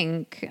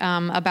think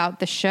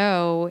about the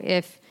show.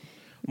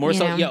 More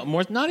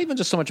not even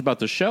just so much about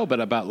the show,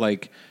 but about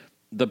like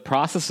the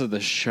process of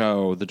the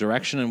show, the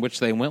direction in which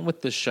they went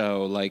with the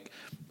show, like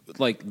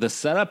the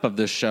setup of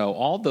the show,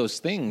 all those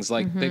things,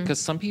 because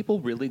some people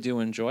really do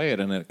enjoy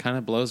it, and it kind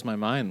of blows my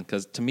mind.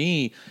 Because to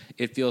me,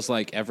 it feels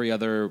like every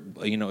other,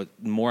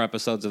 more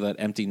episodes of that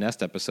Empty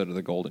Nest episode of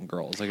the Golden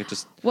Girls. Like it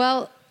just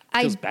feels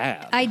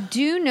bad. I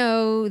do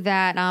know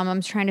that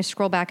I'm trying to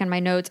scroll back on my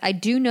notes. I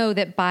do know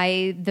that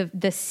by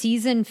the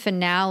season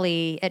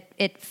finale,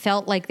 it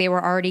felt like they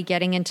were already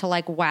getting into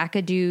like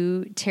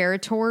wackadoo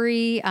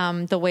territory.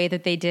 The way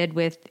that they did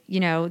with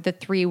the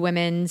three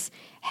women's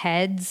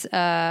heads,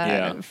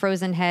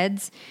 frozen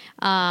heads.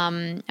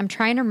 I'm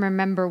trying to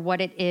remember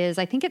what it is.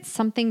 I think it's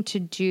something to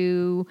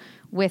do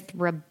with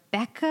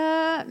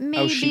Rebecca.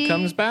 Maybe. Oh, she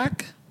comes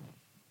back.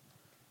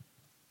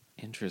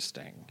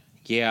 Interesting.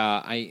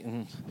 Yeah,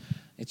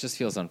 it just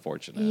feels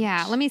unfortunate.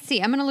 Yeah, let me see.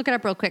 I'm going to look it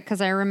up real quick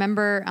because I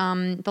remember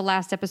the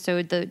last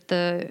episode,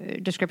 the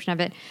description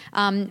of it.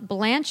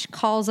 Blanche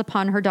calls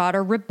upon her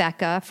daughter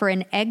Rebecca for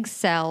an egg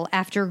cell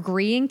after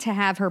agreeing to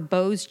have her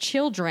beau's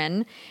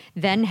children,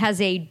 then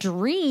has a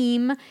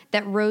dream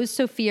that Rose,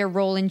 Sophia,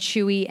 Roland,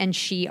 Chewie, and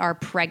she are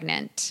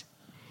pregnant.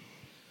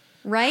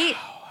 Right?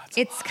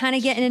 It's kind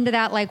of getting into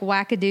that like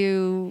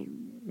wackadoo,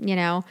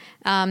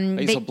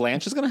 So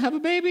Blanche is going to have a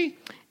baby?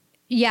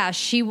 Yeah,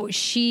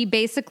 she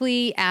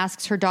basically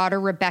asks her daughter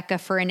Rebecca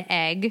for an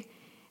egg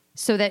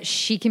so that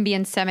she can be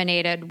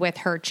inseminated with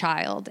her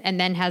child, and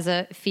then has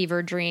a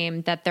fever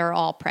dream that they're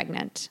all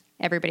pregnant,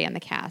 everybody on the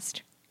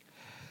cast.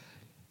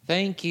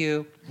 Thank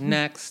you.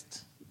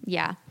 Next.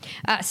 Yeah.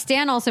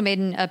 Stan also made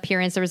an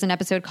appearance. There was an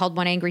episode called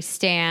One Angry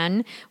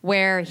Stan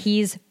where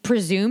he's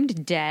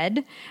presumed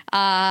dead.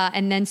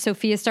 And then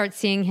Sophia starts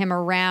seeing him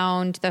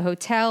around the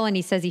hotel, and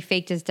he says he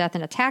faked his death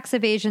in a tax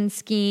evasion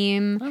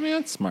scheme. I mean,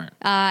 that's smart.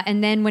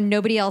 And then when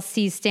nobody else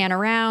sees Stan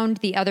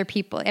around,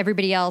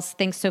 everybody else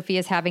thinks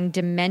Sophia's having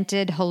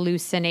demented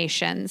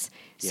hallucinations.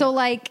 Yeah.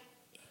 So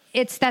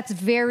that's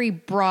very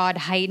broad,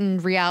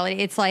 heightened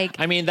reality. It's like,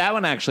 I mean, that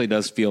one actually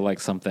does feel like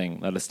something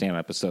that a Stan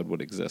episode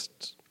would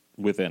exist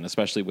within,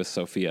 especially with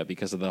Sophia,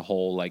 because of the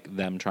whole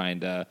them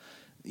trying to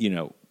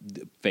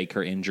fake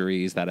her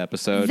injuries, that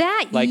episode.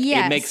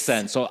 It makes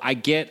sense. So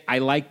I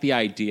like the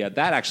idea.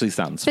 That actually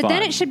sounds fun. But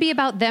then it should be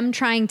about them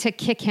trying to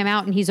kick him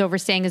out and he's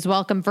overstaying his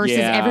welcome versus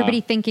everybody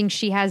thinking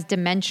she has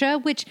dementia,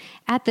 which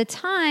at the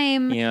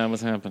time,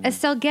 what's happening?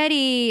 Estelle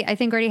Getty, I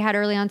think, already had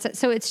early onset.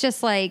 So it's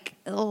just like,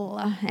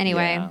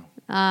 anyway.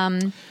 Yeah.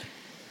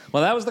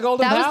 Well, that was the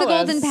Golden Palace. That was the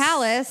Golden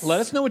Palace. Let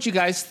us know what you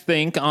guys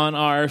think on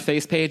our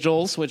face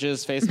pages, which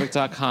is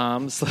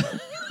facebook.com.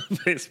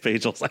 Face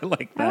pages. I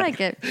like that. I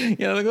like it.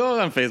 Go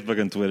on Facebook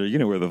and Twitter. You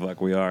know where the fuck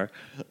we are.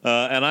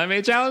 And I'm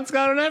H. Allen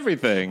Scott on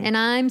everything. And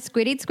I'm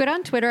Squid Eat Squid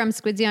on Twitter. I'm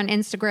Squidsy on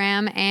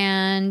Instagram.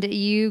 And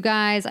you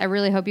guys, I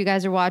really hope you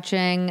guys are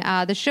watching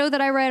the show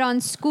that I write on,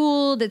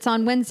 Schooled. It's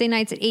on Wednesday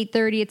nights at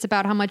 8:30. It's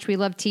about how much we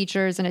love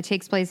teachers, and it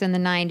takes place in the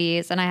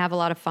 90s. And I have a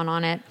lot of fun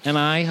on it. And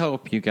I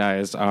hope you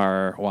guys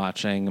are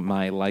watching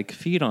my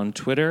feed on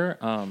Twitter.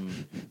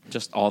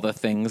 Just all the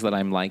things that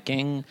I'm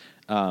liking.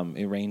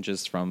 It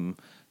ranges from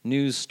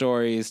news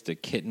stories to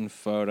kitten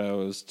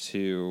photos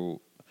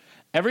to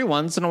every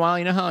once in a while,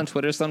 you know how on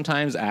Twitter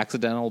sometimes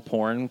accidental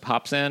porn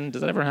pops in?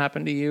 Does that ever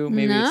happen to you?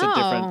 Maybe it's a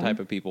different type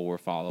of people we're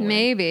following.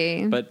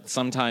 Maybe. But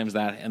sometimes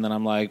that, and then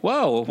I'm like,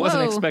 whoa,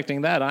 wasn't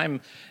expecting that.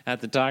 I'm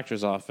at the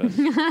doctor's office.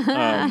 So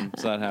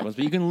that happens.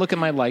 But you can look at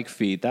my like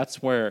feed.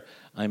 That's where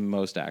I'm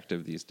most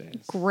active these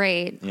days.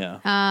 Great. Yeah.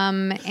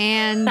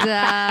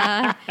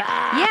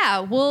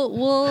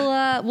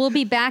 We'll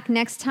be back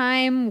next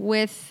time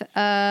with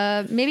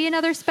maybe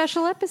another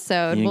special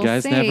episode. You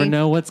guys never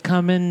know what's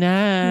coming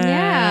next.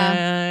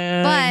 Yeah.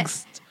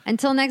 But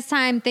until next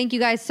time, thank you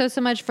guys so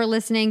much for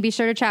listening. Be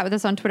sure to chat with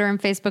us on Twitter and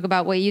Facebook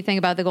about what you think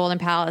about the Golden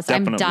Palace.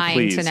 Definitely, I'm dying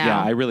please. to know.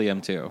 Yeah, I really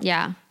am too.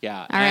 Yeah.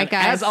 Yeah. All right,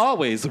 guys. As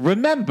always,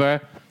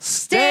 remember,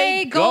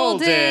 stay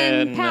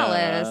golden,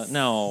 Palace.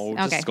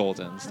 Just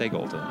golden. Stay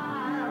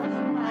golden.